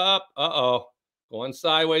 up, up, up. Uh-oh. going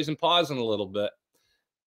sideways and pausing a little bit.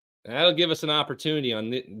 That'll give us an opportunity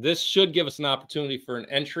on this. Should give us an opportunity for an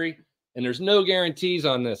entry, and there's no guarantees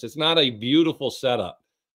on this. It's not a beautiful setup,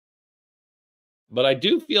 but I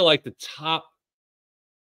do feel like the top.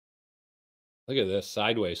 Look at this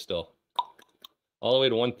sideways still, all the way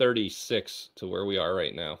to 136 to where we are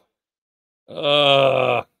right now.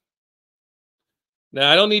 Now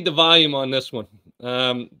I don't need the volume on this one.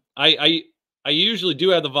 I usually do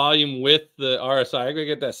have the volume with the RSI. I'm gonna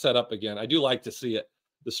get that set up again. I do like to see it.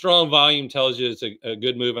 The strong volume tells you it's a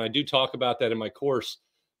good move, and I do talk about that in my course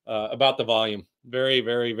about the volume. Very,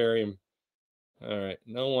 very, very. All right,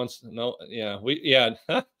 we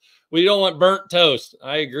don't want burnt toast.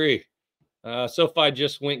 I agree. SoFi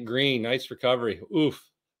just went green. Nice recovery. Oof,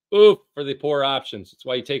 oof for the poor options. That's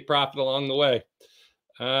why you take profit along the way.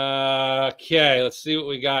 Okay, let's see what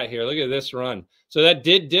we got here. Look at this run. So that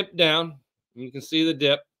did dip down. You can see the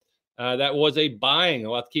dip. That was a buying.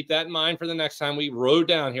 We'll have to keep that in mind for the next time we rode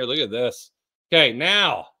down here. Look at this. Okay,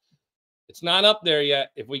 now it's not up there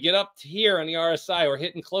yet. If we get up to here on the RSI, we're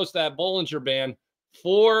hitting close to that Bollinger Band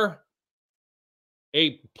for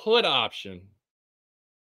a put option.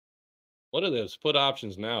 What are those put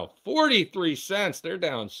options now? 43 cents. They're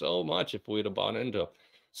down so much if we'd have bought into them.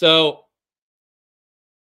 So,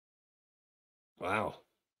 wow.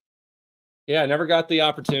 Yeah, I never got the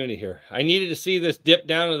opportunity here. I needed to see this dip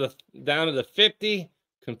down to the 50,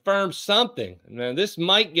 confirm something. And then this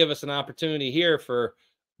might give us an opportunity here for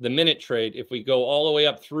the minute trade if we go all the way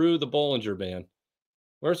up through the Bollinger Band.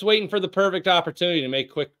 We're just waiting for the perfect opportunity to make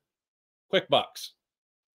quick bucks.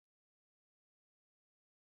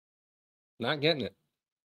 Not getting it.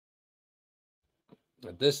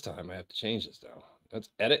 At this time, I have to change this down. Let's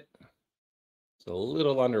edit. It's a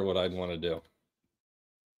little under what I'd want to do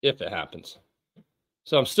if it happens.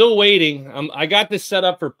 So I'm still waiting. I got this set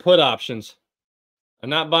up for put options. I'm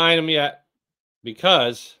not buying them yet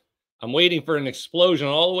because I'm waiting for an explosion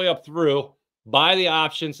all the way up through, buy the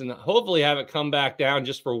options, and hopefully have it come back down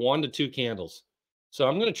just for 1 to 2 candles. So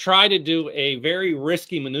I'm going to try to do a very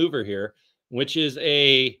risky maneuver here, which is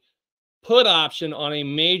a put option on a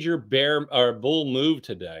major bear or bull move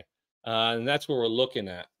today. And that's what we're looking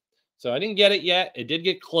at. So I didn't get it yet. It did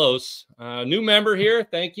get close. New member here.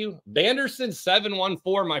 Thank you.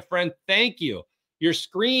 Banderson714, my friend. Thank you. Your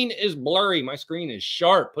screen is blurry. My screen is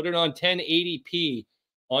sharp. Put it on 1080p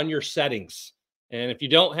on your settings. And if you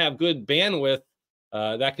don't have good bandwidth,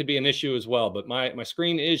 that could be an issue as well. But my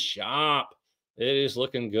screen is sharp. It is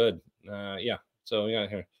looking good. Yeah. So yeah,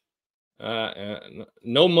 here.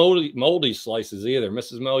 No moldy slices either.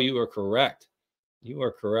 Mrs. Mo, you are correct. You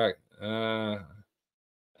are correct.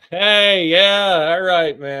 Hey, yeah, all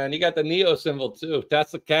right, man. You got the Neo symbol too.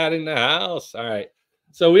 That's the cat in the house. All right.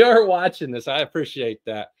 So we are watching this. I appreciate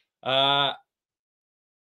that.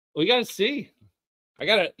 We got to see. We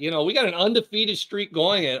got an undefeated streak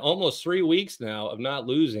going at almost 3 weeks now of not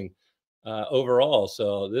losing overall.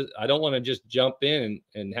 So I don't want to just jump in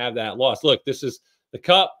and have that loss. Look, this is the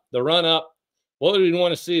cup, the run up. What we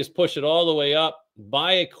want to see is push it all the way up,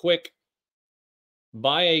 buy a quick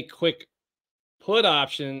put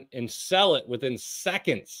option and sell it within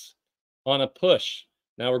seconds on a push.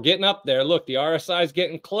 Now we're getting up there. Look, the RSI is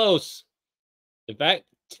getting close. If that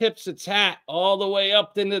tips its hat all the way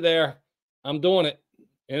up into there, I'm doing it.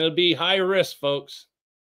 And it'll be high risk, folks.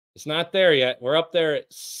 It's not there yet. We're up there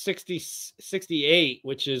at 68,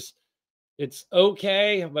 which is, it's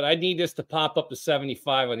okay, but I need this to pop up to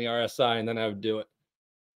 75 on the RSI, and then I would do it.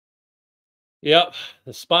 Yep,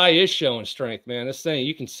 the SPY is showing strength, man. This thing,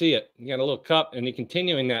 you can see it. You got a little cup, and you're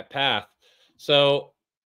continuing that path. So,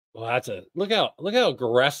 well, look how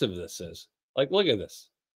aggressive this is. Like, look at this.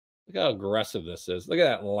 Look how aggressive this is. Look at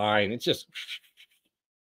that line. It's just,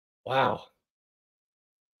 wow.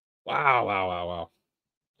 Wow, wow, wow, wow.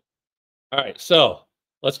 All right, so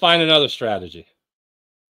let's find another strategy.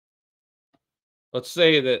 Let's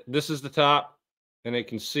say that this is the top, and it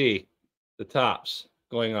can see the tops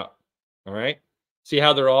going up. All right. See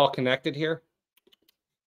how they're all connected here?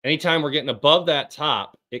 Anytime we're getting above that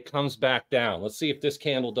top, it comes back down. Let's see if this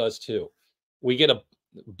candle does too. We get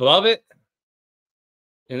above it,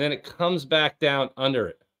 and then it comes back down under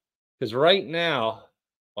it. Because right now,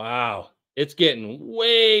 wow, it's getting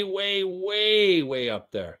way, way, way, way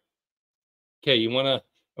up there. Okay, are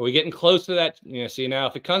we getting close to that? See now,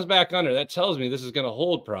 if it comes back under, that tells me this is going to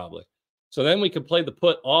hold probably. So then we can play the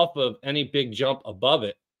put off of any big jump above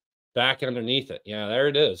it, back underneath it. Yeah, there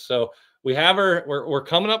it is. So we have we're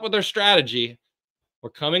coming up with our strategy.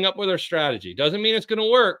 We're coming up with our strategy. Doesn't mean it's going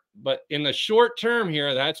to work, but in the short term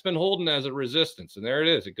here, that's been holding as a resistance. And there it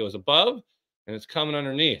is. It goes above and it's coming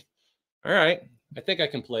underneath. All right. I think I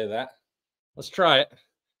can play that. Let's try it.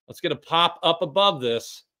 Let's get a pop up above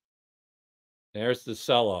this. There's the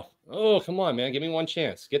sell off. Oh, come on, man. Give me one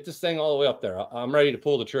chance. Get this thing all the way up there. I'm ready to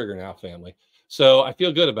pull the trigger now, family. So I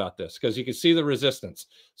feel good about this because you can see the resistance.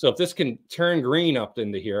 So if this can turn green up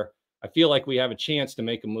into here, I feel like we have a chance to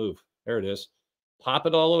make a move. There it is. Pop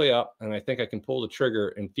it all the way up. And I think I can pull the trigger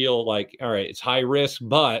and feel like, all right, it's high risk,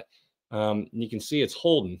 but you can see it's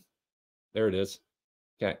holding. There it is.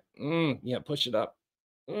 Okay. Yeah, push it up.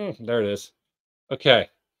 There it is. Okay.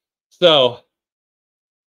 So,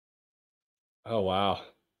 oh, wow.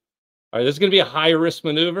 All right, this is going to be a high risk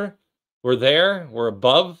maneuver. We're there. We're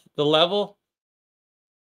above the level.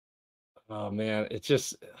 Oh man, it's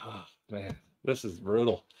just, oh man, this is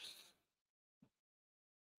brutal.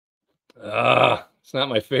 It's not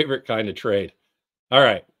my favorite kind of trade. All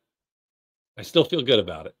right, I still feel good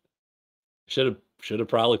about it. Should have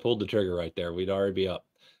probably pulled the trigger right there. We'd already be up.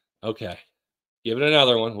 Okay, give it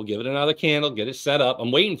another one. We'll give it another candle. Get it set up.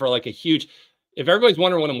 I'm waiting for like a huge. If everybody's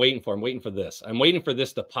wondering what I'm waiting for this. I'm waiting for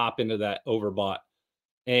this to pop into that overbought,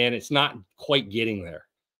 and it's not quite getting there.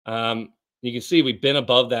 You can see we've been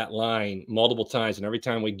above that line multiple times, and every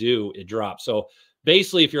time we do, it drops. So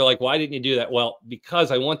basically, if you're like, why didn't you do that? Well, because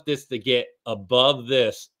I want this to get above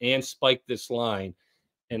this and spike this line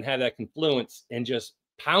and have that confluence and just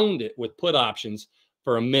pound it with put options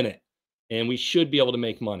for a minute, and we should be able to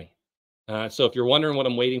make money. So if you're wondering what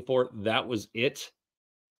I'm waiting for, that was it.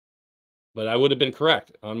 But I would have been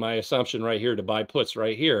correct on my assumption right here to buy puts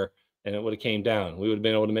right here, and it would have came down. We would have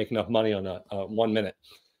been able to make enough money on a 1 minute.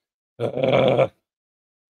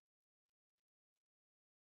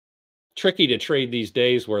 Tricky to trade these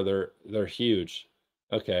days where they're huge.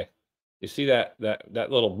 Okay, you see that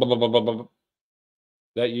little blah, blah, blah, blah, blah,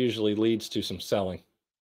 that usually leads to some selling.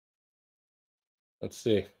 Let's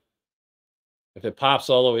see if it pops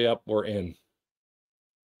all the way up. We're in.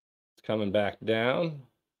 It's coming back down.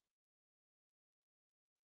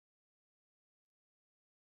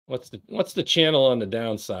 What's the channel on the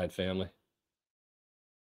downside, family?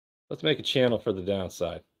 Let's make a channel for the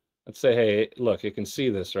downside. Let's say, hey, look, you can see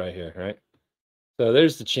this right here, right? So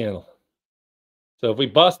there's the channel. So if we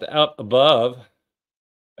bust up above,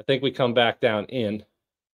 I think we come back down in.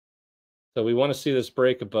 So we want to see this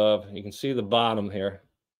break above. You can see the bottom here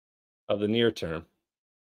of the near term.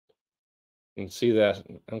 You can see that.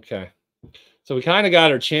 Okay. So we kind of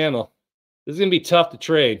got our channel. This is going to be tough to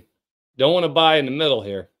trade. Don't want to buy in the middle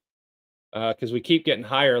here because we keep getting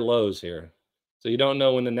higher lows here. So you don't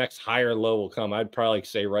know when the next higher low will come. I'd probably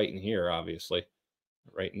say right in here, obviously,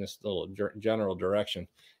 right in this little general direction.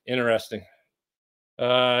 Interesting.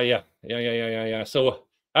 Yeah. So,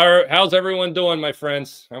 how's everyone doing, my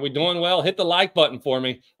friends? Are we doing well? Hit the like button for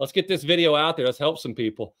me. Let's get this video out there. Let's help some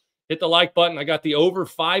people. Hit the like button. I got the over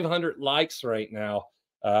 500 likes right now.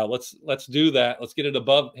 Let's do that. Let's get it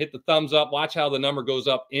above. Hit the thumbs up. Watch how the number goes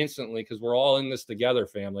up instantly because we're all in this together,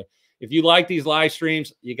 family. If you like these live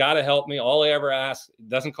streams, you got to help me. All I ever ask, it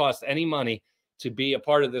doesn't cost any money to be a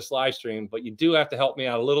part of this live stream, but you do have to help me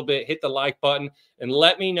out a little bit. Hit the like button and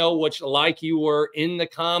let me know which like you were in the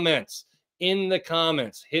comments. In the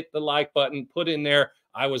comments, hit the like button, put in there,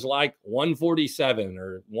 I was like 147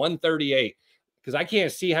 or 138 because I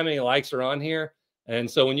can't see how many likes are on here. And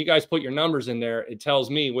so when you guys put your numbers in there, it tells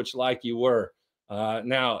me which like you were.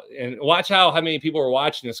 Now, and watch how many people are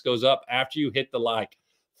watching this goes up after you hit the like.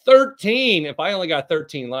 13. If I only got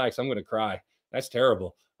 13 likes, I'm going to cry. That's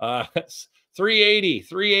terrible.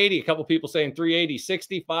 380. A couple people saying 380,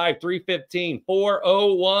 65, 315,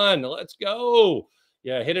 401. Let's go.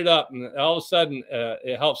 Yeah, hit it up. And all of a sudden,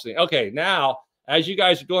 it helps me. Okay, now, as you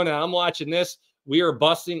guys are doing it, I'm watching this. We are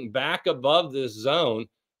busting back above this zone.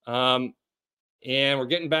 And we're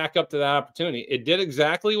getting back up to that opportunity. It did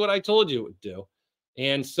exactly what I told you it would do.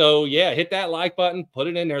 And so, yeah, hit that like button, put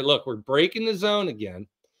it in there. Look, we're breaking the zone again.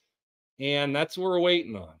 And that's what we're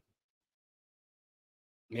waiting on.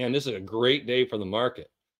 Man, this is a great day for the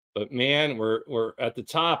market. But man, we're at the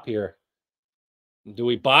top here. Do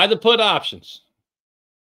we buy the put options?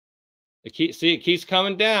 It keeps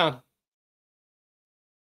coming down.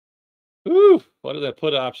 Ooh, what are the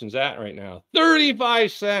put options at right now?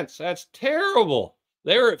 35 cents. That's terrible.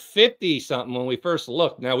 They were at 50 something when we first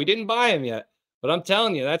looked. Now we didn't buy them yet, but I'm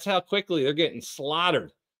telling you, that's how quickly they're getting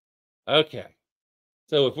slaughtered. Okay.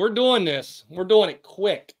 So if we're doing this, we're doing it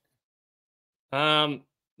quick. We're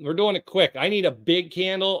doing it quick. I need a big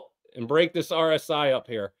candle and break this RSI up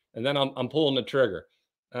here, and then I'm pulling the trigger.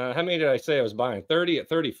 How many did I say I was buying? 30 at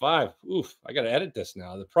 35. Oof, I got to edit this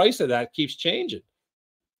now. The price of that keeps changing.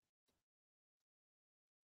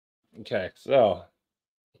 Okay, so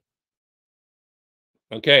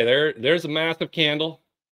Okay, there's a massive candle.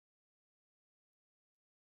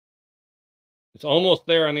 It's almost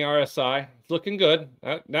there on the RSI. It's looking good.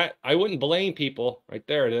 That I wouldn't blame people. Right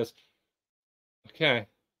there it is. Okay.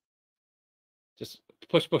 Just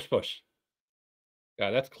push, push, push.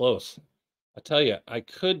 God, that's close. I tell you, I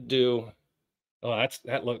could do. Oh,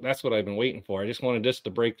 that's what I've been waiting for. I just wanted this to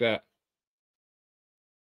break that.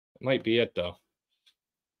 Might be it though.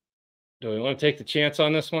 Do we want to take the chance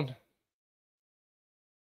on this one?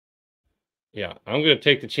 Yeah, I'm going to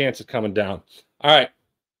take the chance of coming down. All right.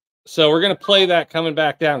 So we're going to play that coming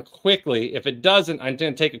back down quickly. If it doesn't, I'm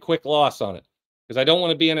going to take a quick loss on it because I don't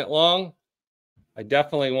want to be in it long. I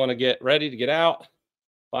definitely want to get ready to get out,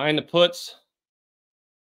 buying the puts.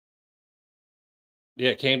 Yeah,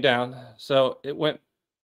 it came down. So it went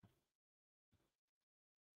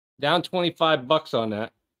down 25 bucks on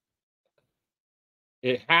that.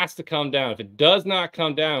 It has to come down. If it does not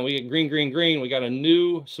come down, we get green, green, green. We got a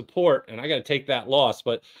new support, and I got to take that loss.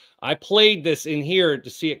 But I played this in here to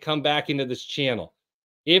see it come back into this channel.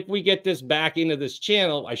 If we get this back into this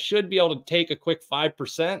channel, I should be able to take a quick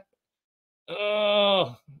 5%.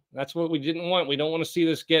 Oh, that's what we didn't want. We don't want to see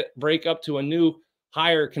this break up to a new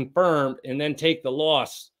higher confirmed and then take the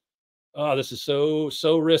loss. Oh, this is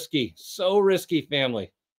so risky. So risky,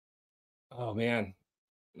 family. Oh, man.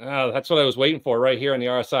 Oh, that's what I was waiting for right here on the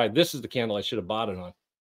RSI. This is the candle I should have bought it on.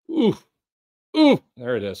 Ooh, ooh,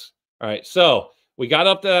 there it is. All right, so we got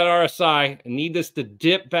up to that RSI and need this to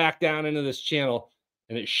dip back down into this channel,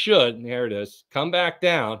 and it should. There it is. Come back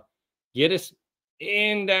down, get us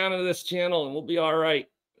in down into this channel, and we'll be all right.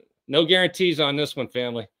 No guarantees on this one,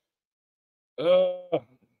 family. I'm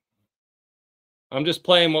just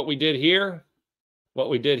playing what we did here, what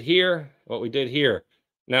we did here, what we did here.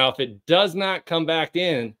 Now, if it does not come back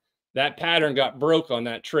in, that pattern got broke on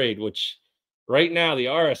that trade, which right now the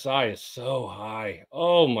RSI is so high.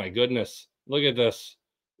 Oh my goodness. Look at this.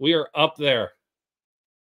 We are up there.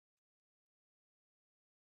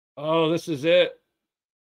 Oh, this is it.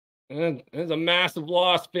 And it's a massive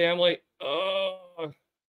loss, family. Oh,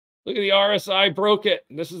 look at the RSI broke it.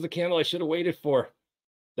 This is the candle I should have waited for.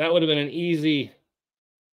 That would have been an easy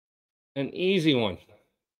one.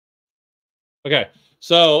 Okay.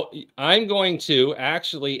 So I'm going to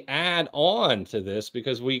actually add on to this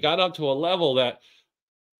because we got up to a level that,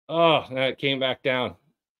 oh, that came back down.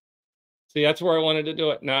 See, that's where I wanted to do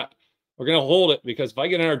it. Not, we're going to hold it because if I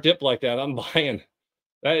get another dip like that, I'm buying.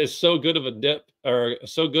 That is so good of a dip or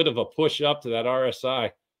so good of a push up to that RSI.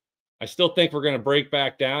 I still think we're going to break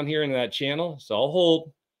back down here into that channel. So I'll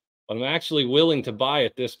hold, but I'm actually willing to buy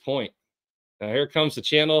at this point. Now here comes the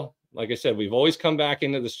channel. Like I said, we've always come back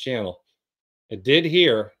into this channel. It did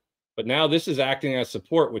here, but now this is acting as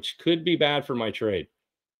support, which could be bad for my trade.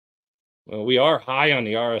 Well, we are high on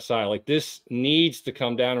the RSI. Like this needs to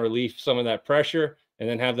come down, relieve some of that pressure, and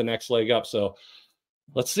then have the next leg up. So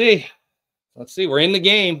let's see. Let's see. We're in the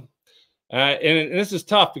game. And this is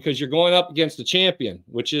tough because you're going up against the champion,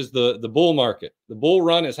 which is the bull market. The bull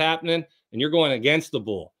run is happening, and you're going against the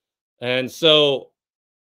bull. And so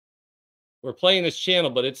we're playing this channel,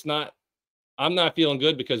 but it's not. I'm not feeling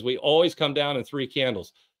good because we always come down in 3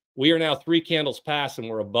 candles. We are now 3 candles past and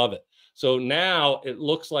we're above it. So now it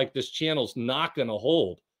looks like this channel's not going to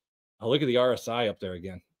hold. Oh, look at the RSI up there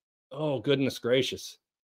again. Oh, goodness gracious.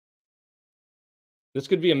 This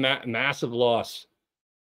could be a massive loss.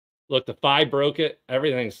 Look, the 5 broke it.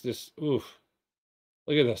 Everything's just, oof.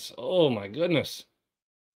 Look at this. Oh, my goodness.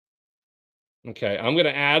 Okay, I'm going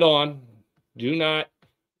to add on. Do not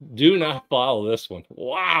follow this one.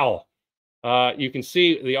 Wow. You can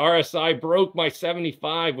see the RSI broke my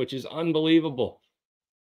 75, which is unbelievable.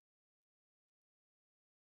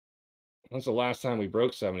 When's the last time we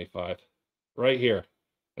broke 75? Right here.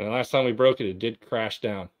 And the last time we broke it, it did crash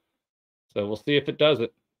down. So we'll see if it does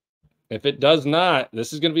it. If it does not,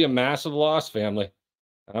 this is going to be a massive loss, family.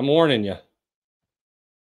 I'm warning you.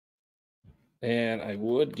 And I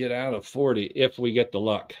would get out of 40 if we get the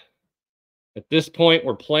luck. At this point,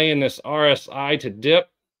 we're playing this RSI to dip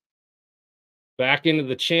back into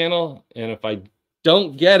the channel. And if I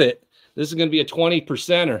don't get it, this is going to be a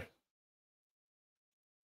 20%er.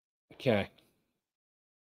 Okay.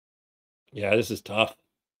 Yeah, this is tough.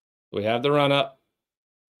 We have the run up.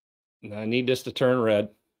 And I need this to turn red.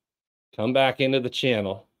 Come back into the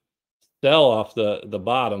channel. Sell off the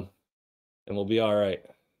bottom. And we'll be all right.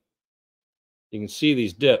 You can see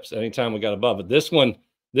these dips anytime we got above it. This one,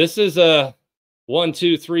 this is a 1,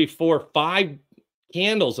 2, 3, 4, 5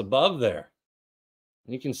 candles above there.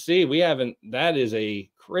 You can see we haven't, that is a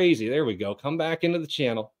crazy, there we go. Come back into the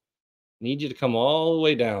channel. Need you to come all the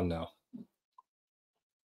way down now.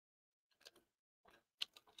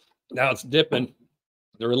 Now it's dipping.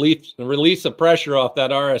 The release of pressure off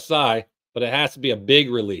that RSI, but it has to be a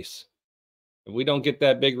big release. If we don't get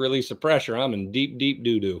that big release of pressure, I'm in deep, deep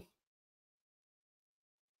doo-doo.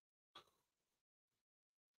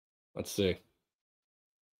 Let's see.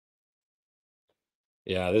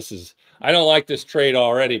 Yeah, I don't like this trade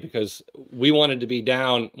already because we wanted to be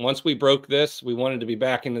down. Once we broke this, we wanted to be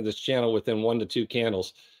back into this channel within 1 to 2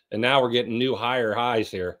 candles. And now we're getting new higher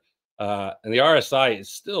highs here. And the RSI is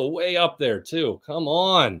still way up there too. Come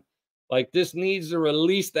on. Like, this needs to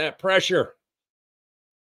release that pressure.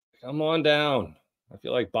 Come on down. I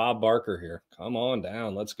feel like Bob Barker here. Come on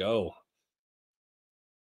down. Let's go.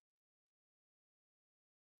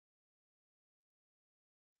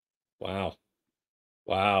 Wow.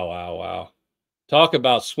 Wow, wow, wow. Talk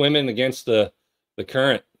about swimming against the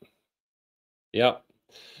current. Yep.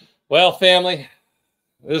 Well, family,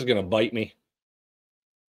 this is going to bite me.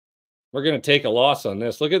 We're going to take a loss on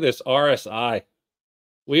this. Look at this RSI.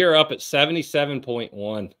 We are up at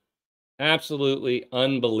 77.1. Absolutely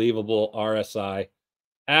unbelievable RSI.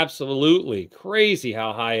 Absolutely crazy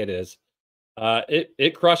how high it is.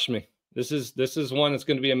 It crushed me. This is one that's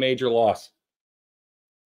going to be a major loss.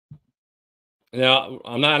 Now,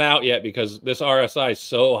 I'm not out yet because this RSI is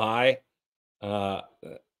so high.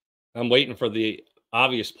 I'm waiting for the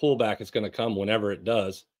obvious pullback. It's going to come whenever it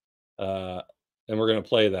does. And we're going to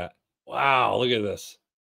play that. Wow, look at this.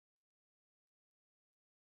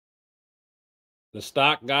 The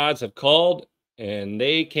stock gods have called, and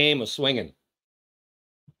they came a-swinging.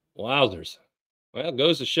 Wowzers. Well, it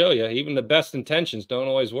goes to show you, even the best intentions don't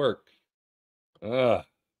always work. Man,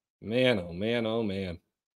 oh man, oh man.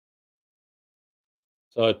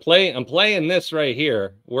 So I'm playing this right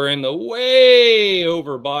here. We're in the way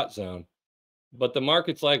overbought zone, but the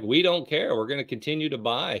market's like, we don't care. We're going to continue to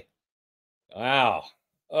buy. Wow.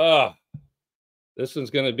 This is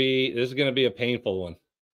going to be a painful one.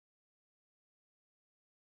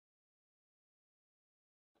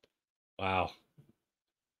 Wow.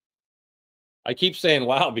 I keep saying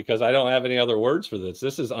wow because I don't have any other words for this.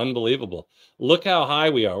 This is unbelievable. Look how high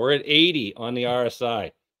we are. We're at 80 on the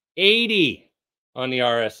RSI. 80 on the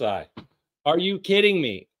RSI. Are you kidding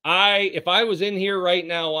me? If I was in here right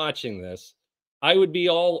now watching this, I would be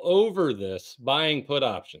all over this buying put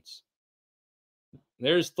options.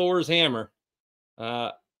 There's Thor's hammer.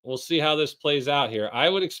 We'll see how this plays out here. I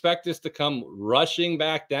would expect this to come rushing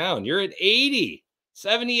back down. You're at 80,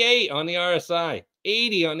 78 on the RSI,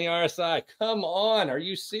 80 on the RSI. Come on, are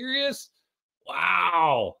you serious?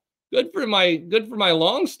 Wow. Good for my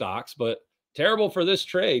long stocks, but terrible for this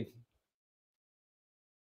trade.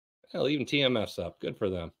 Hell, even TMF's up. Good for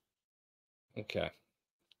them. Okay.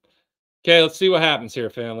 Okay, let's see what happens here,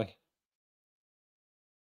 family.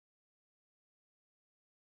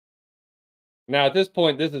 Now, at this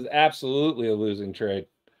point, this is absolutely a losing trade.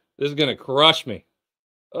 This is going to crush me.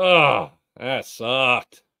 Oh, that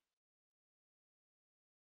sucked.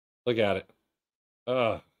 Look at it.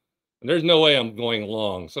 There's no way I'm going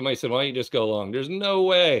long. Somebody said, why don't you just go long? There's no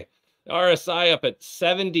way. RSI up at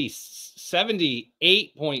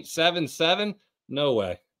 78.77. No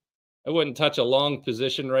way. I wouldn't touch a long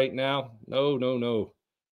position right now. No, no, no.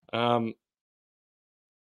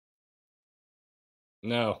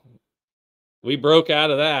 No. We broke out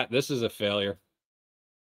of that. This is a failure.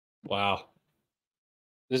 Wow.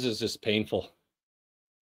 This is just painful.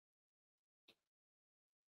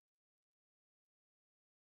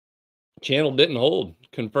 Channel didn't hold.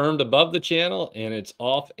 Confirmed above the channel, and it's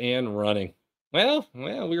off and running. Well,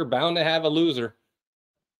 we were bound to have a loser.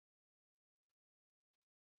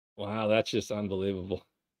 Wow, that's just unbelievable.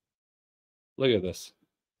 Look at this.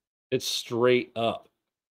 It's straight up.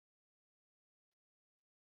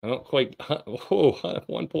 I don't quite, whoa,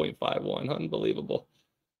 1.51, unbelievable.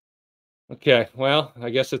 Okay, well, I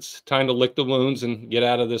guess it's time to lick the wounds and get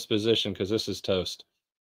out of this position because this is toast.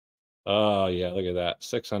 Oh, yeah, look at that.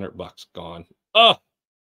 $600 gone. Oh,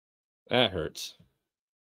 that hurts.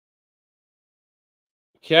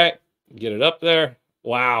 Okay, get it up there.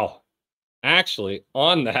 Wow. Actually,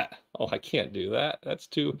 on that, oh, I can't do that. That's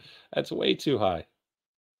way too high.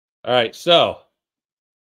 All right, so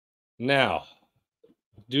now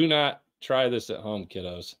do not try this at home,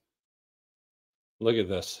 kiddos. Look at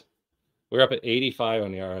this. We're up at 85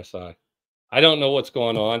 on the RSI. I don't know what's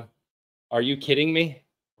going on. Are you kidding me?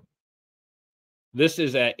 This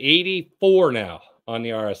is at 84 now on the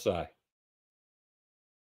RSI.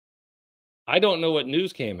 I don't know what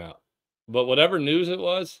news came out, but whatever news it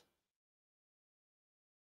was,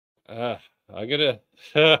 I gotta,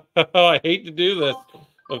 I hate to do this,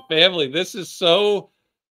 but family, this is so,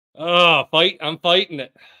 I'm fighting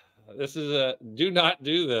it. this is a do not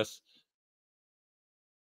do this.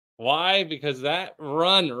 Why? Because that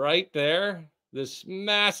run right there, this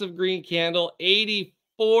massive green candle,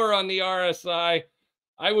 84 on the RSI.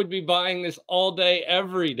 I would be buying this all day,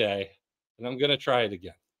 every day. And I'm going to try it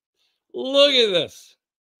again. Look at this.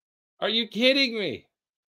 Are you kidding me?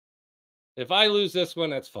 If I lose this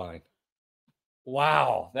one, that's fine.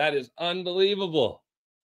 Wow, that is unbelievable.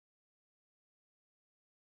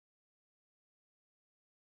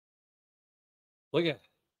 Look at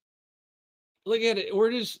look at it.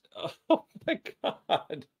 We're just oh my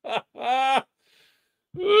god.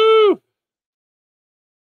 Woo!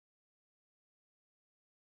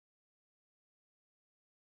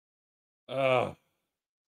 Oh,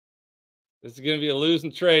 this is gonna be a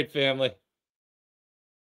losing trade, family.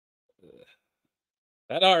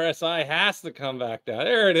 That RSI has to come back down.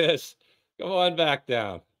 There it is. Come on back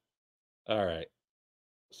down. All right.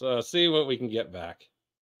 So see what we can get back.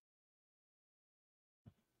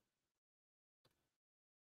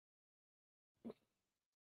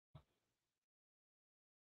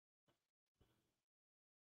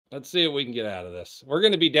 Let's see what we can get out of this. We're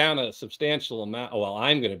going to be down a substantial amount. Well,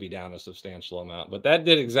 I'm going to be down a substantial amount, but that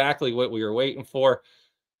did exactly what we were waiting for.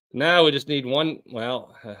 Now we just need one.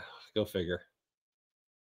 Well, go figure.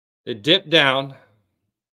 It dipped down.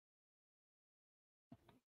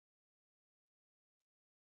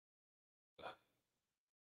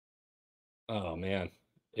 Oh, man.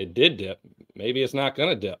 It did dip. Maybe it's not going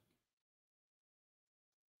to dip.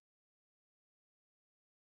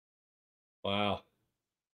 Wow.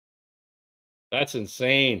 That's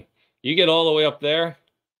insane. You get all the way up there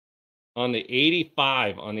on the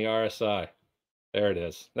 85 on the RSI. There it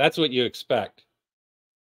is. That's what you expect.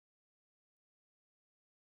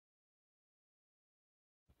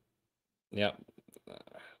 Yep.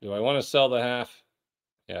 Do I want to sell the half?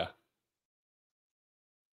 Yeah.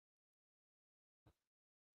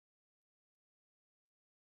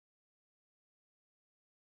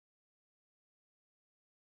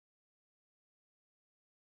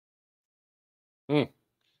 Hmm.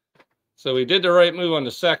 So we did the right move on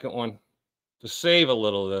the second one to save a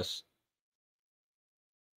little of this.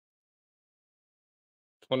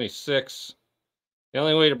 26. The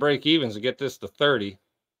only way to break even is to get this to 30.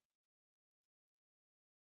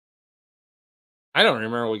 I don't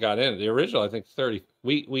remember we got in. The original, I think 30.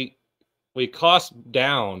 We cost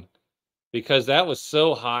down because that was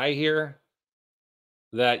so high here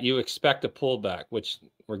that you expect a pullback, which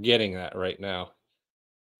we're getting that right now.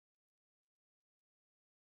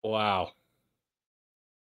 Wow.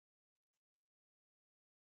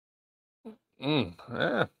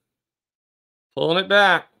 Yeah. Pulling it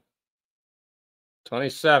back.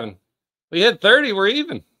 27. We hit 30, we're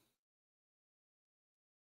even.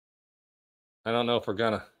 I don't know if we're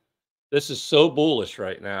gonna. This is so bullish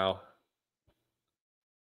right now.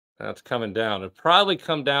 That's coming down. It'll probably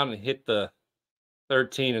come down and hit the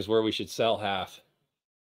 13 is where we should sell half.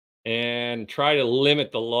 And try to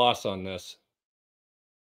limit the loss on this.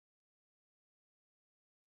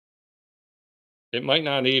 It might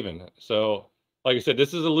not even. So, like I said,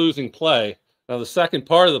 this is a losing play. Now, the second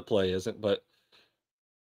part of the play isn't, but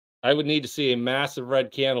I would need to see a massive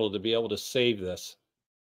red candle to be able to save this.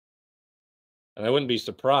 And I wouldn't be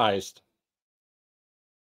surprised.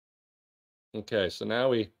 Okay, so now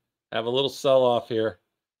we have a little sell off here.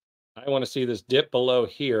 I want to see this dip below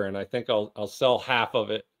here, and I think I'll sell half of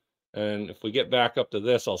it. And if we get back up to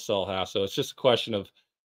this, I'll sell half. So it's just a question of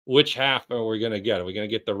which half are we going to get? Are we going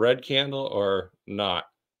to get the red candle or not?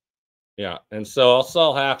 Yeah, and so I'll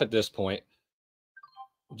sell half at this point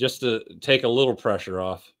just to take a little pressure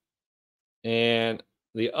off. And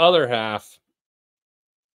the other half,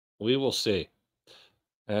 we will see.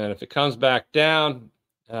 And if it comes back down,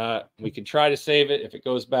 we can try to save it. If it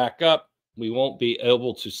goes back up, we won't be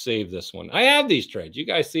able to save this one. I have these trades. You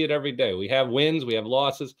guys see it every day. We have wins, we have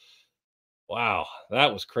losses. Wow,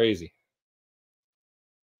 that was crazy.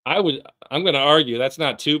 I'm going to argue that's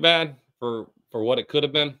not too bad for what it could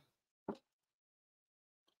have been.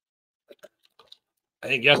 I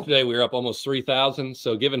think yesterday we were up almost 3,000.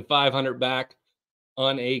 So giving 500 back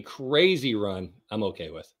on a crazy run, I'm okay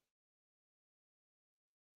with.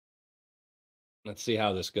 Let's see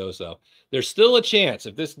how this goes, though. There's still a chance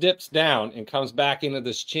if this dips down and comes back into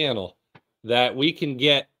this channel that we can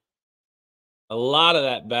get a lot of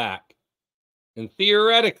that back and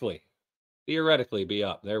theoretically be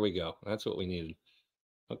up. There we go. That's what we needed.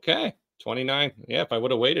 Okay, 29. Yeah, if I would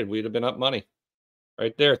have waited, we'd have been up money.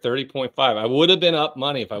 Right there, 30.5. I would have been up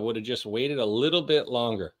money if I would have just waited a little bit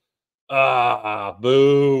longer. Ah,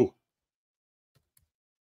 boo.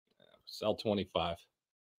 Sell 25.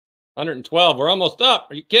 112. We're almost up.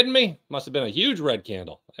 Are you kidding me? Must have been a huge red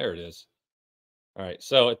candle. There it is. All right.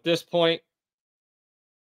 So at this point,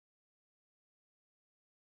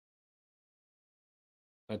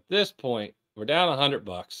 we're down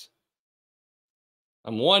 $100.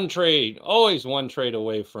 I'm one trade, always one trade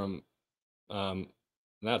away from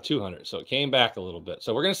now 200. So it came back a little bit.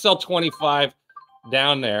 So we're going to sell 25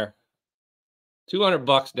 down there.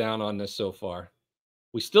 $200 down on this so far.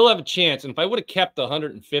 We still have a chance. And if I would have kept the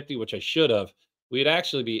 150, which I should have, we'd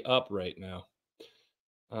actually be up right now.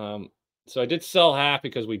 So I did sell half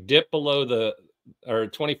because we dipped below or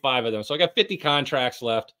 25 of them. So I got 50 contracts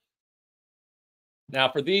left. Now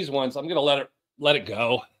for these ones, I'm going to let it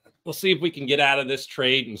go. We'll see if we can get out of this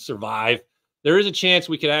trade and survive. There is a chance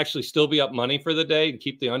we could actually still be up money for the day and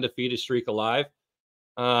keep the undefeated streak alive.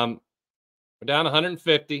 We're down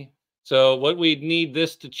 150. So what we'd need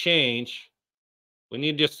this to change, we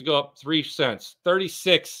need just to go up 3 cents.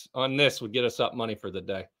 36 on this would get us up money for the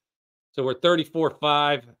day. So we're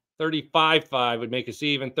 34.5. 35.5 would make us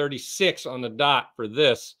even. 36 on the dot for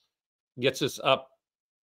this gets us up.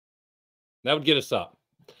 That would get us up.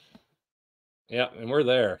 Yeah, and we're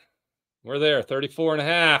there. We're there. 34.5.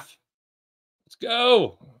 Let's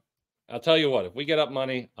go. I'll tell you what, if we get up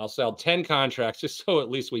money, I'll sell 10 contracts just so at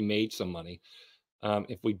least we made some money.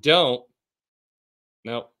 If we don't,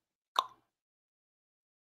 no.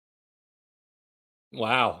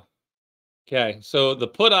 Wow. Okay, so the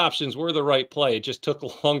put options were the right play. It just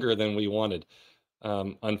took longer than we wanted,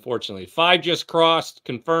 unfortunately. 5 just crossed,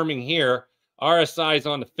 confirming here. RSI is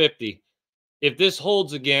on the 50. If this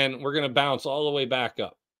holds again, we're going to bounce all the way back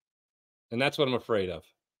up. And that's what I'm afraid of.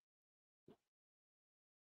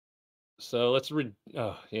 So let's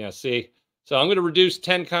see. So I'm going to reduce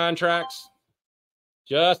 10 contracts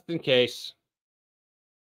just in case.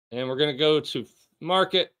 And we're going to go to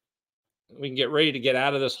market. We can get ready to get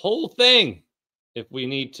out of this whole thing if we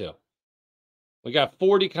need to. We got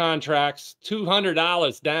 40 contracts,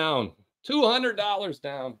 $200 down. $200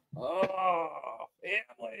 down. Oh,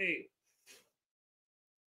 family.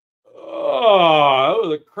 Oh, that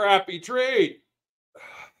was a crappy trade.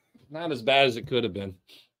 Not as bad as it could have been.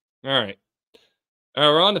 All right. All right,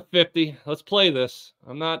 we're on to 50. Let's play this.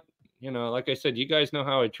 I'm not, like I said, you guys know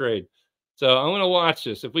how I trade. So I'm going to watch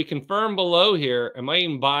this. If we confirm below here, I might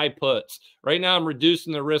even buy puts. Right now, I'm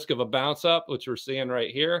reducing the risk of a bounce up, which we're seeing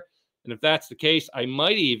right here. And if that's the case, I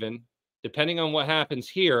might even, depending on what happens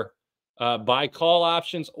here, buy call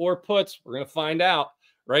options or puts. We're going to find out.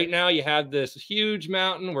 Right now, you have this huge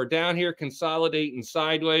mountain. We're down here consolidating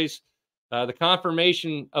sideways. The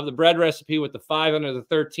confirmation of the bread recipe with the 5 under the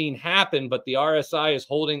 13 happened, but the RSI is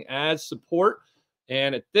holding as support.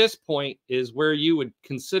 And at this point is where you would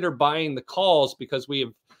consider buying the calls because we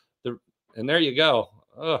have and there you go.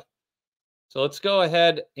 Ugh. So let's go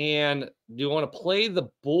ahead and do you want to play the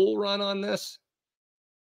bull run on this?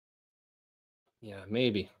 Yeah,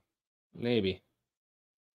 maybe.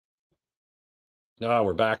 No,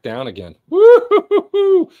 we're back down again.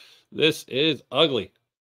 Woo-hoo-hoo-hoo. This is ugly.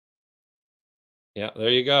 Yeah, there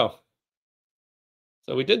you go.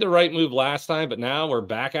 So we did the right move last time, but now we're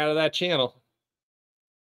back out of that channel.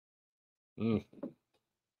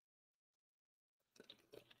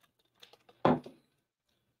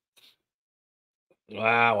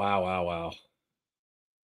 Wow.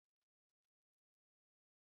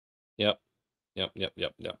 Yep.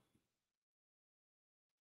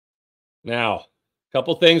 Now, a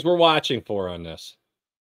couple things we're watching for on this.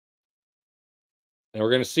 And we're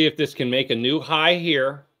going to see if this can make a new high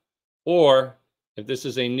here or if this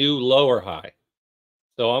is a new lower high.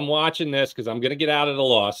 So I'm watching this because I'm going to get out of the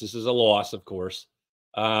loss. This is a loss, of course.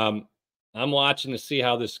 I'm watching to see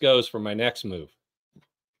how this goes for my next move.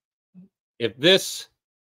 If this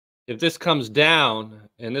comes down,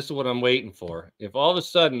 and this is what I'm waiting for, if all of a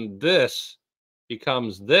sudden this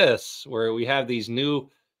becomes this, where we have these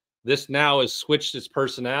this now has switched its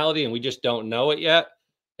personality and we just don't know it yet,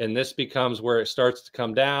 and this becomes where it starts to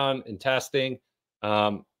come down and testing,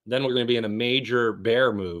 then we're going to be in a major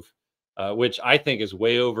bear move, which I think is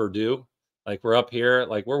way overdue. Like we're up here,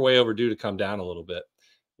 like we're way overdue to come down a little bit.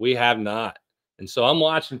 We have not. And so I'm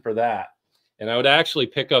watching for that. And I would actually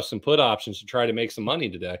pick up some put options to try to make some money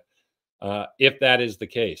today, if that is the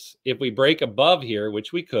case. If we break above here,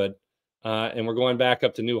 which we could, and we're going back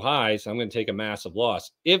up to new highs, I'm going to take a massive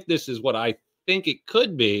loss. If this is what I think it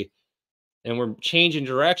could be, and we're changing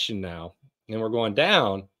direction now, and we're going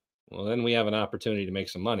down, well, then we have an opportunity to make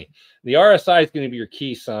some money. The RSI is going to be your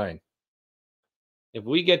key sign. If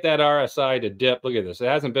we get that RSI to dip, look at this. It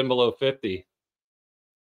hasn't been below 50.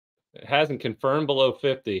 It hasn't confirmed below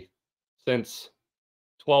 50 since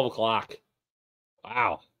 12 o'clock.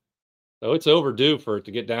 Wow. So it's overdue for it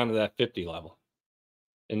to get down to that 50 level.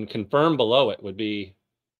 And confirm below it would be,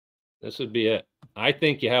 this would be it. I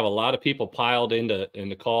think you have a lot of people piled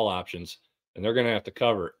into call options, and they're going to have to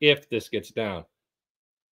cover if this gets down.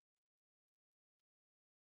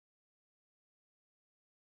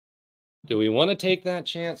 Do we want to take that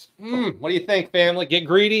chance? What do you think, family? Get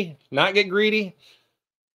greedy? Not get greedy?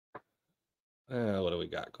 What do we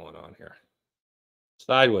got going on here?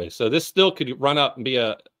 Sideways. So this still could run up and be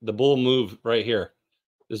the bull move right here.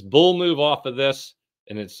 This bull move off of this,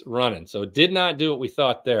 and it's running. So it did not do what we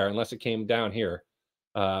thought there, unless it came down here.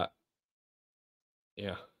 Yeah.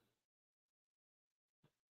 A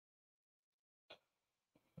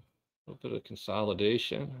little bit of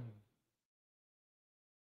consolidation.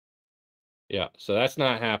 Yeah, so that's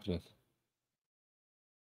not happening.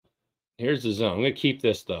 Here's the zone. I'm going to keep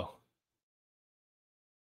this, though.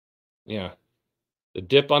 Yeah. The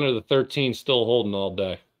dip under the 13 still holding all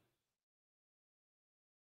day.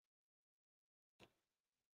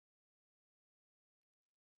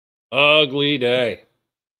 Ugly day.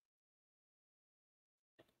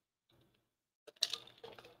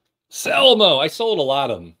 Selmo. I sold a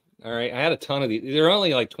lot of them. All right. I had a ton of these. They're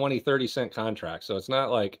only like 20, 30-cent contracts. So it's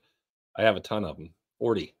not like I have a ton of them.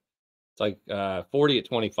 40. It's like 40 at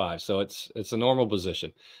 25. So it's a normal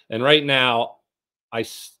position. And right now, I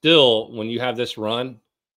still, when you have this run,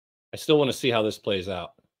 I still want to see how this plays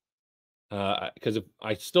out. Because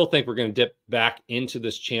I still think we're going to dip back into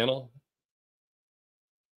this channel.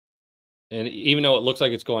 And even though it looks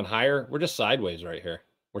like it's going higher, we're just sideways right here.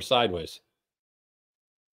 We're sideways.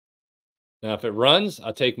 Now, if it runs,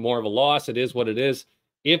 I'll take more of a loss. It is what it is.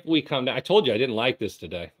 If we come down, I told you I didn't like this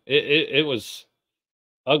today. It was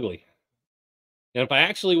ugly. And if I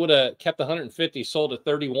actually would have kept 150, sold at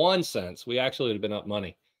 31 cents, we actually would have been up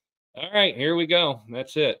money. All right, here we go.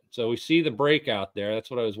 That's it. So we see the breakout there.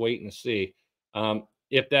 That's what I was waiting to see.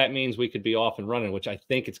 If that means we could be off and running, which I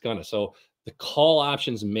think it's going to. So the call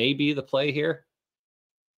options may be the play here.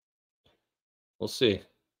 We'll see.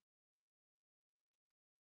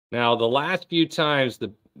 Now, the last few times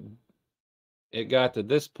it got to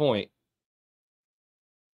this point,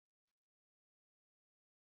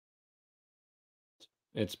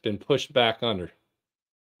 it's been pushed back under.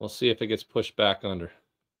 We'll see if it gets pushed back under.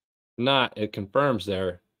 Not, it confirms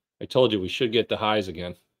there. I told you we should get the highs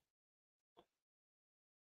again.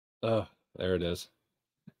 Oh, there it is.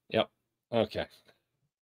 Yep. Okay.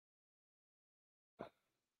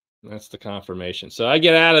 That's the confirmation. So I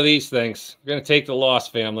get out of these things. I'm going to take the loss,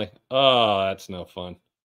 family. Oh, that's no fun.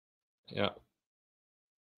 Yeah.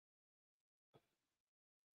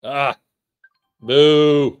 Ah,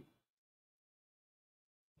 boo.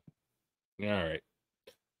 All right.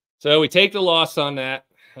 So we take the loss on that.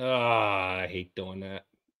 Ah, I hate doing that.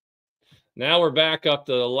 Now we're back up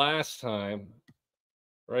to the last time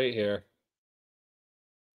right here.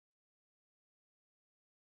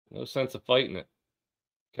 No sense of fighting it.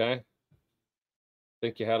 Okay.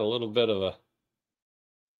 Think you had a little bit of a,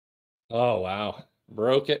 oh, wow.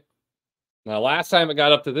 Broke it. Now, last time it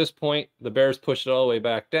got up to this point, the bears pushed it all the way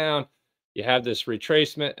back down. You have this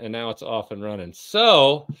retracement, and now it's off and running.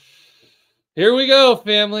 So here we go,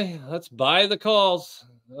 family. Let's buy the calls.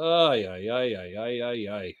 Ay, ay, ay, ay, ay, ay,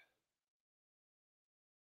 ay.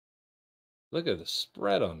 Look at the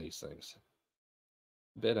spread on these things.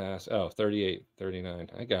 Bid ask. Oh, 38, 39.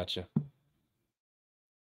 I got you.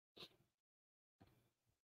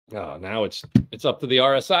 Oh, now it's up to the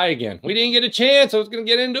RSI again. We didn't get a chance. I was going to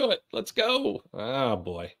get into it. Let's go. Oh,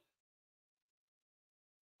 boy.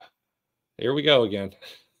 Here we go again.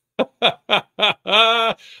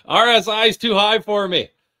 RSI is too high for me.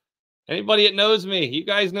 Anybody that knows me, you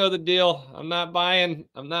guys know the deal. I'm not buying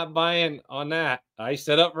on that. I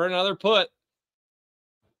set up for another put.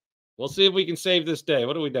 We'll see if we can save this day.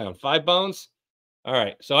 What are we down? 5 bones? All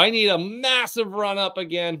right. So I need a massive run up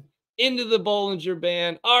again into the Bollinger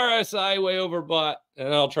Band. RSI way overbought,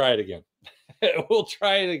 and I'll try it again. We'll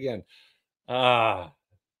try it again. So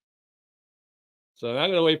I'm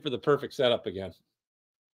going to wait for the perfect setup again.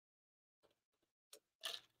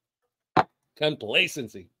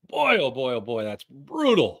 Complacency. Boy, oh boy, oh boy. That's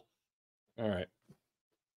brutal. All right.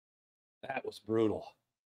 That was brutal.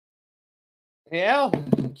 Yeah,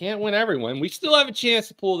 can't win everyone. We still have a chance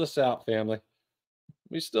to pull this out, family.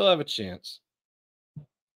 We still have a chance.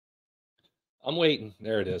 I'm waiting.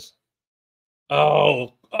 There it is.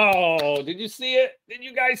 Oh, did you see it? Did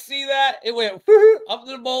you guys see that? It went up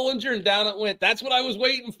to the Bollinger and down it went. That's what I was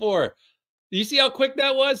waiting for. Do you see how quick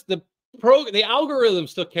that was? The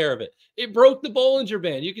algorithms took care of it. It broke the Bollinger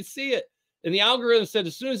Band. You can see it. And the algorithm said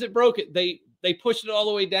as soon as it broke it, they pushed it all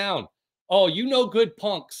the way down. Oh, you know good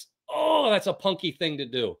punks. Oh, that's a punky thing to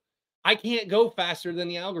do. I can't go faster than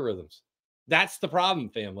the algorithms. That's the problem,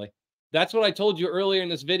 family. That's what I told you earlier in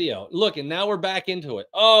this video. Look, and now we're back into it.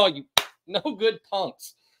 Oh, you no good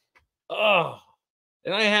punks. Oh,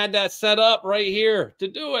 and I had that set up right here to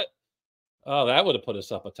do it. Oh, that would have put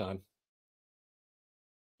us up a ton.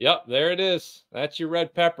 Yep, there it is. That's your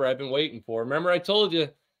red pepper I've been waiting for. Remember, I told you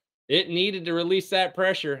it needed to release that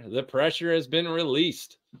pressure. The pressure has been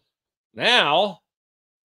released. Now,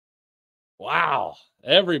 wow,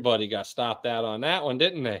 everybody got stopped out on that one,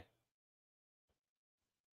 didn't they?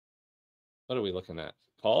 What are we looking at?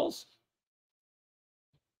 Calls?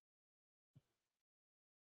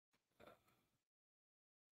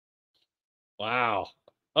 Wow.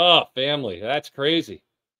 Oh, family, that's crazy.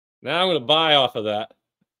 Now I'm going to buy off of that.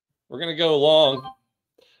 We're going to go long.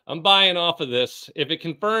 I'm buying off of this. If it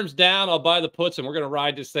confirms down, I'll buy the puts and we're going to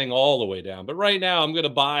ride this thing all the way down. But right now, I'm going to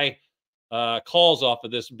buy calls off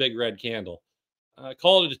of this big red candle.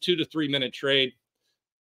 Call it a 2 to 3 minute trade.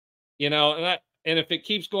 You know, and if it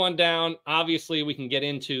keeps going down, obviously we can get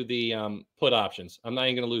into the put options. I'm not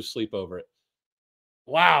even going to lose sleep over it.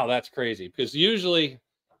 Wow, that's crazy. Because usually,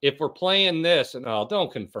 if we're playing this, and oh,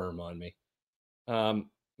 don't confirm on me. Oh,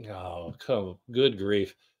 good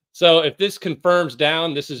grief. So if this confirms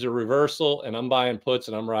down, this is a reversal, and I'm buying puts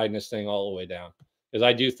and I'm riding this thing all the way down because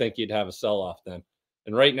I do think you'd have a sell-off then.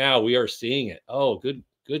 And right now we are seeing it. Oh, good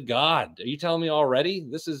God. Are you telling me already?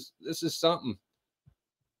 This is something.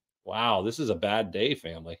 Wow, this is a bad day,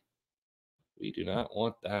 family. We do not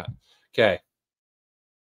want that. Okay.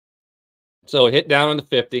 So it hit down on the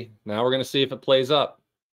 50. Now we're going to see if it plays up.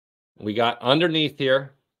 We got underneath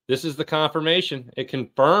here. This is the confirmation. It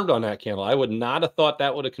confirmed on that candle. I would not have thought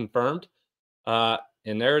that would have confirmed. And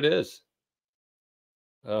there it is.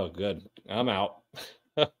 Oh, good. I'm out.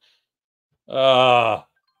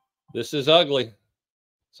 This is ugly.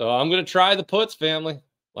 So I'm going to try the puts, family.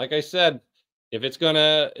 Like I said, if it's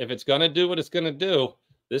gonna do what it's gonna do,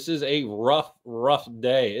 this is a rough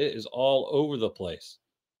day. It is all over the place.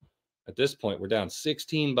 At this point, we're down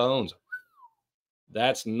 16 bones.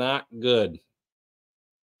 That's not good.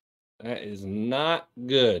 That is not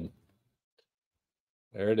good.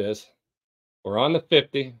 There it is. We're on the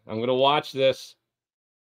 50. I'm going to watch this.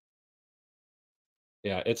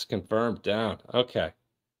 Yeah, it's confirmed down. Okay.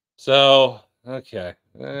 So, okay.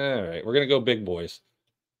 All right. We're going to go big boys.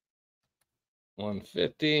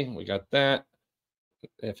 150. We got that.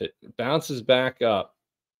 If it bounces back up,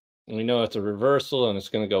 we know it's a reversal and it's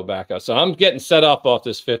going to go back up. So I'm getting set up off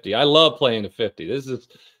this 50. I love playing the 50.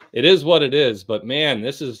 It is what it is. But man,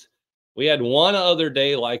 we had one other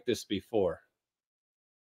day like this before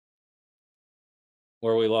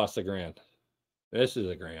where we lost a grand. This is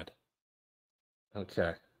a grand.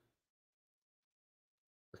 Okay.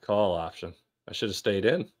 The call option. I should have stayed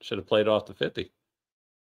in. Should have played off the 50.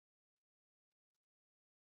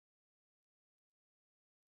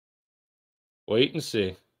 Wait and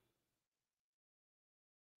see.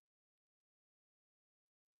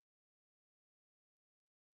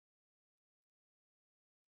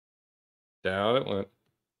 Down it went.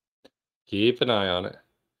 Keep an eye on it.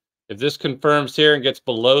 If this confirms here and gets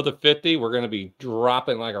below the 50, we're going to be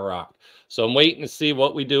dropping like a rock. So I'm waiting to see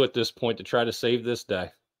what we do at this point to try to save this day.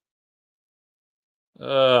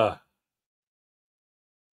 Okay.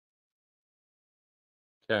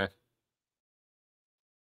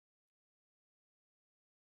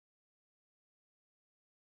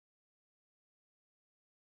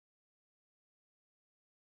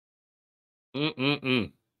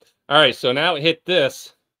 All right, so now it hit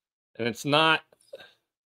this, and it's not.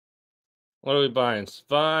 What are we buying?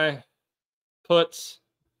 SPY, puts.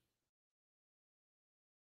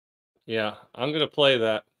 Yeah, I'm going to play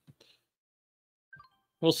that.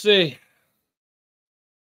 We'll see.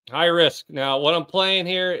 High risk. Now, what I'm playing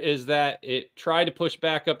here is that it tried to push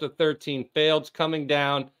back up to 13, failed, it's coming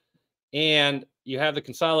down, and you have the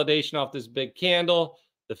consolidation off this big candle.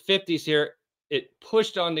 The 50s here, it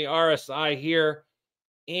pushed on the RSI here,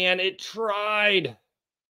 and it tried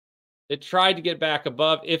to get back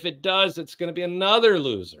above. If it does, it's going to be another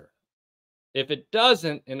loser. If it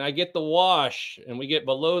doesn't, and I get the wash and we get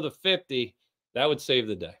below the 50, that would save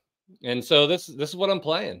the day. And so this is what I'm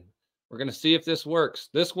playing. We're going to see if this works.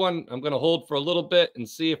 This one I'm going to hold for a little bit and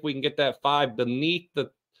see if we can get that 5 beneath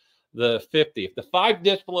the 50. If the 5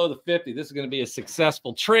 dips below the 50, this is going to be a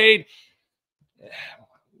successful trade.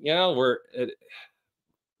 You know,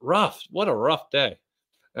 rough. What a rough day.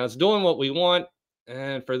 Now it's doing what we want.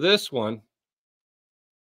 And for this one,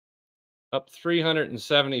 up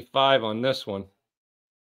 375 on this one.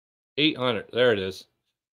 800. There it is.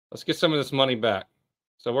 Let's get some of this money back.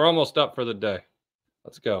 So we're almost up for the day.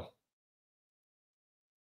 Let's go.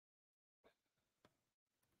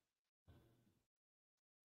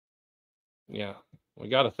 Yeah, we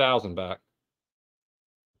got 1,000 back.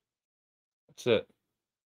 That's it.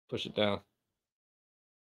 Push it down.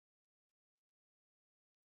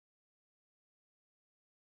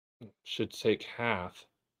 Should take half.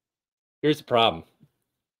 Here's the problem.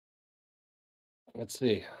 Let's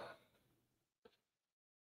see.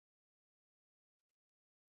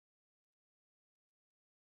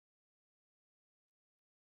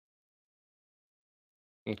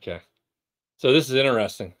 Okay. So this is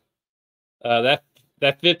interesting. That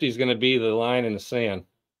 50 is going to be the line in the sand.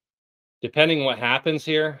 Depending what happens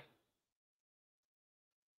here,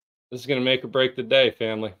 this is going to make or break the day,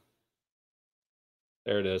 family.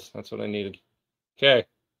 There it is. That's what I needed. Okay.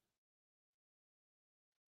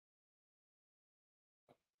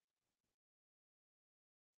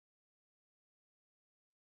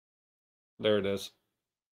 There it is.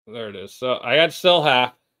 There it is. So I got to sell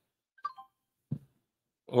half.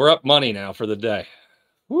 We're up money now for the day.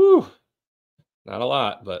 Woo! Not a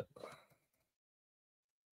lot, but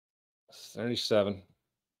 37.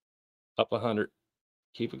 Up 100.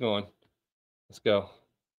 Keep it going. Let's go.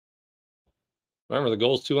 Remember, the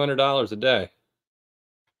goal's $200 a day.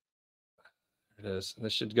 There it is.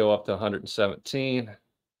 This should go up to 117.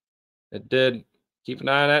 It did. Keep an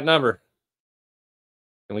eye on that number.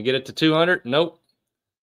 Can we get it to 200? Nope.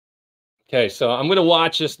 Okay, so I'm going to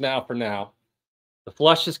watch this now for now. The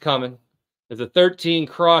flush is coming. If the 13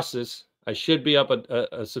 crosses, I should be up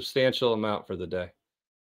a substantial amount for the day.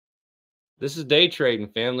 This is day trading,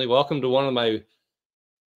 family. Welcome to one of my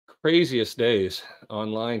craziest days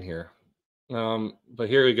online here. But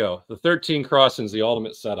here we go. The 13 crossings, the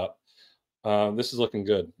ultimate setup. This is looking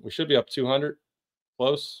good. We should be up 200.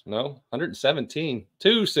 Close? No, 117,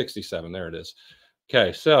 267. There it is.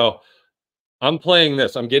 Okay, so I'm playing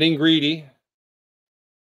this. I'm getting greedy.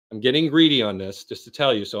 I'm getting greedy on this, just to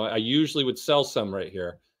tell you. So I usually would sell some right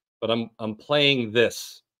here, but I'm playing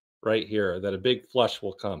this right here that a big flush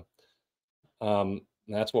will come.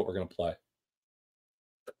 That's what we're going to play.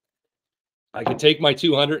 I could take my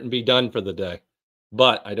 200 and be done for the day,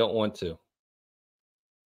 but I don't want to.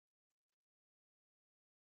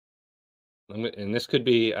 And this could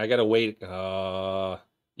be, I got to wait.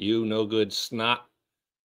 You no good snot.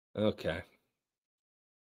 Okay.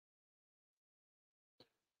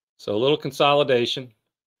 So a little consolidation.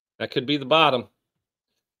 That could be the bottom.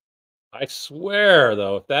 I swear,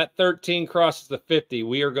 though, if that 13 crosses the 50,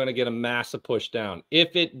 we are going to get a massive push down.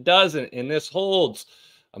 If it doesn't, and this holds,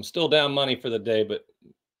 I'm still down money for the day, but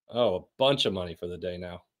oh, a bunch of money for the day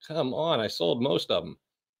now. Come on, I sold most of them.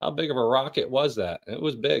 How big of a rocket was that? It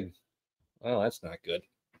was big. Oh, that's not good.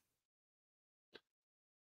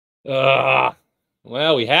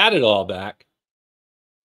 Well, we had it all back.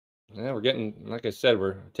 Yeah, we're getting, like I said,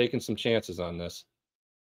 we're taking some chances on this.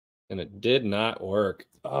 And it did not work.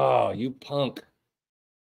 Oh, you punk.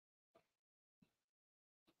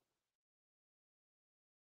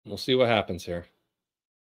 We'll see what happens here.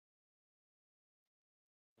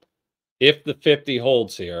 If the 50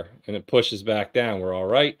 holds here and it pushes back down, we're all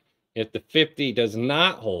right. If the 50 does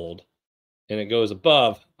not hold and it goes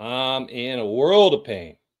above, I'm in a world of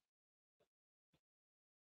pain.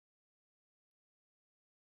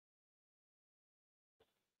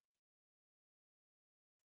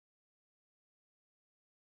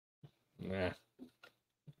 Nah.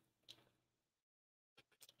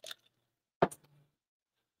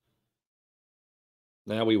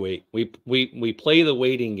 Now we wait. We play the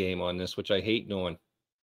waiting game on this, which I hate doing.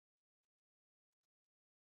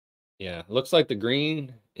 Yeah, looks like the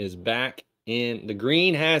green is back in. The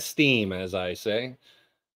green has steam, as I say.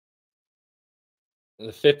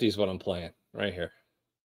 The 50 is what I'm playing right here.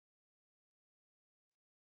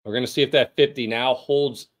 We're going to see if that 50 now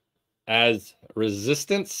holds as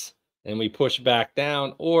resistance and we push back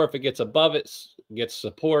down, or if it gets above it, gets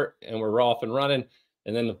support, and we're off and running.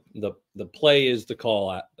 And then the play is the call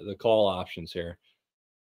options here.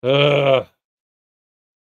 Ugh.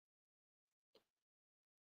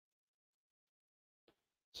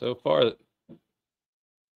 So far,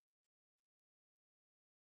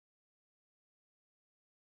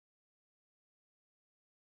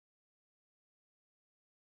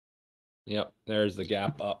 yep, there's the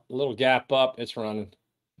gap up. A little gap up. It's running.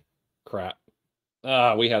 Crap.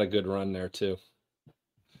 We had a good run there too.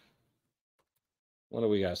 What do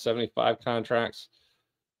we got? 75 contracts.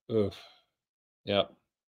 Oof. Yep.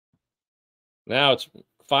 Now it's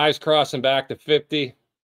fives crossing back to 50.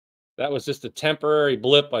 That was just a temporary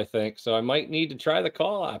blip, I think. So I might need to try the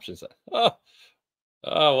call options. Oh,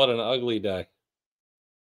 what an ugly day.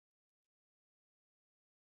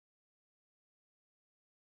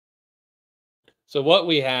 So what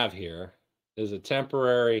we have here is a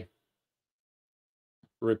temporary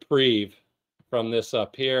reprieve from this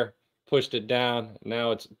up here, pushed it down.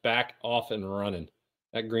 Now it's back off and running.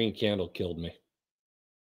 That green candle killed me.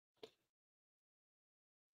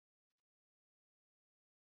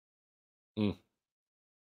 Mm.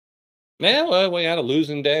 Yeah, well, we had a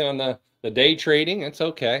losing day on the day trading. It's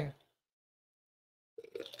okay.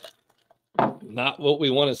 Not what we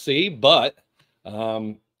want to see, but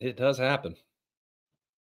it does happen.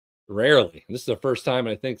 Rarely. This is the first time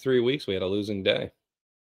in, I think, 3 weeks we had a losing day.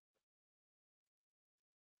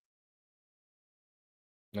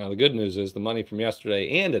 Now, the good news is the money from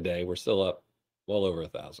yesterday and today, we're still up well over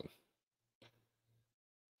 1,000.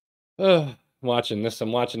 Watching this,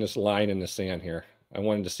 I'm watching this line in the sand here. I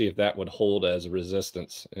wanted to see if that would hold as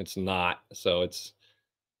resistance. It's not. So it's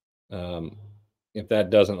if that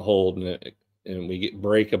doesn't hold and we get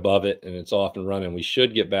break above it and it's off and running, we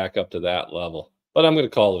should get back up to that level. But I'm going to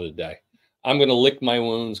call it a day. I'm going to lick my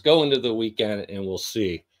wounds, go into the weekend, and we'll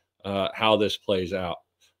see how this plays out.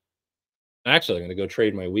 Actually, I'm going to go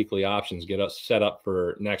trade my weekly options, get us set up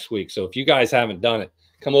for next week. So if you guys haven't done it,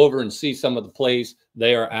 come over and see some of the plays.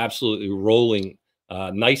 They are absolutely rolling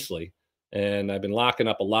nicely. And I've been locking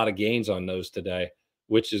up a lot of gains on those today,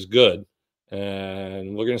 which is good.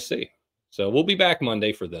 And we're going to see. So we'll be back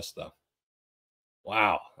Monday for this, though.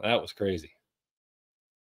 Wow, that was crazy.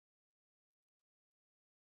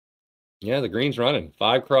 Yeah, the green's running.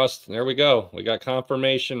 5 cross. There we go. We got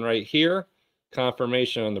confirmation right here.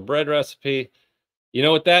 Confirmation on the bread recipe. You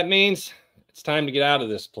know what that means? It's time to get out of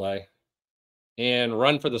this play and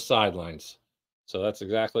run for the sidelines. So that's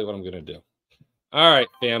exactly what I'm going to do. All right,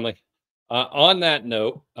 family. On that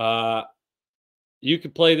note, you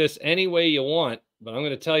can play this any way you want, but I'm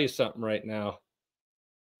going to tell you something right now.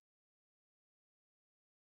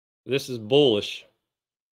 This is bullish,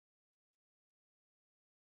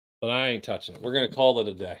 but I ain't touching it. We're going to call it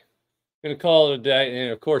a day. Going to call it a day,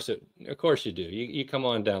 and of course you do. You come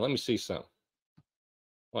on down. Let me see something.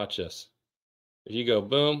 Watch this. If you go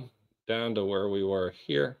boom down to where we were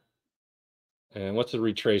here, and what's the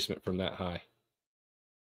retracement from that high?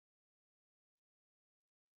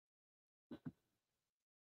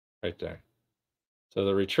 Right there. So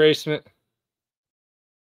the retracement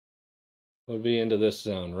would be into this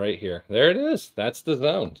zone right here. There it is. That's the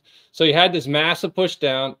zone. So you had this massive push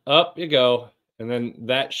down, up you go, and then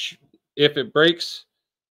that if it breaks,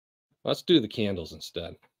 let's do the candles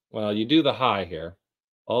instead. Well, you do the high here,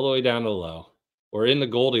 all the way down to low. We're in the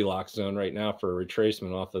Goldilocks zone right now for a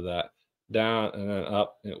retracement off of that. Down and then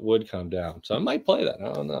up, and it would come down. So I might play that.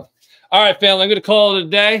 I don't know. All right, family, I'm going to call it a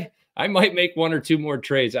day. I might make 1 or 2 more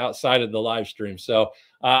trades outside of the live stream. So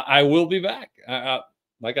I will be back.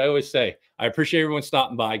 Like I always say, I appreciate everyone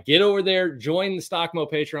stopping by. Get over there, join the Stockmo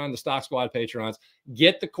Patreon, the Stock Squad Patrons.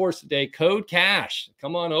 Get the course today, code CASH.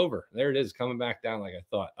 Come on over. There it is, coming back down like I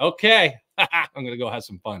thought. Okay, I'm going to go have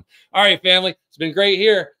some fun. All right, family, it's been great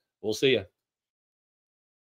here. We'll see you.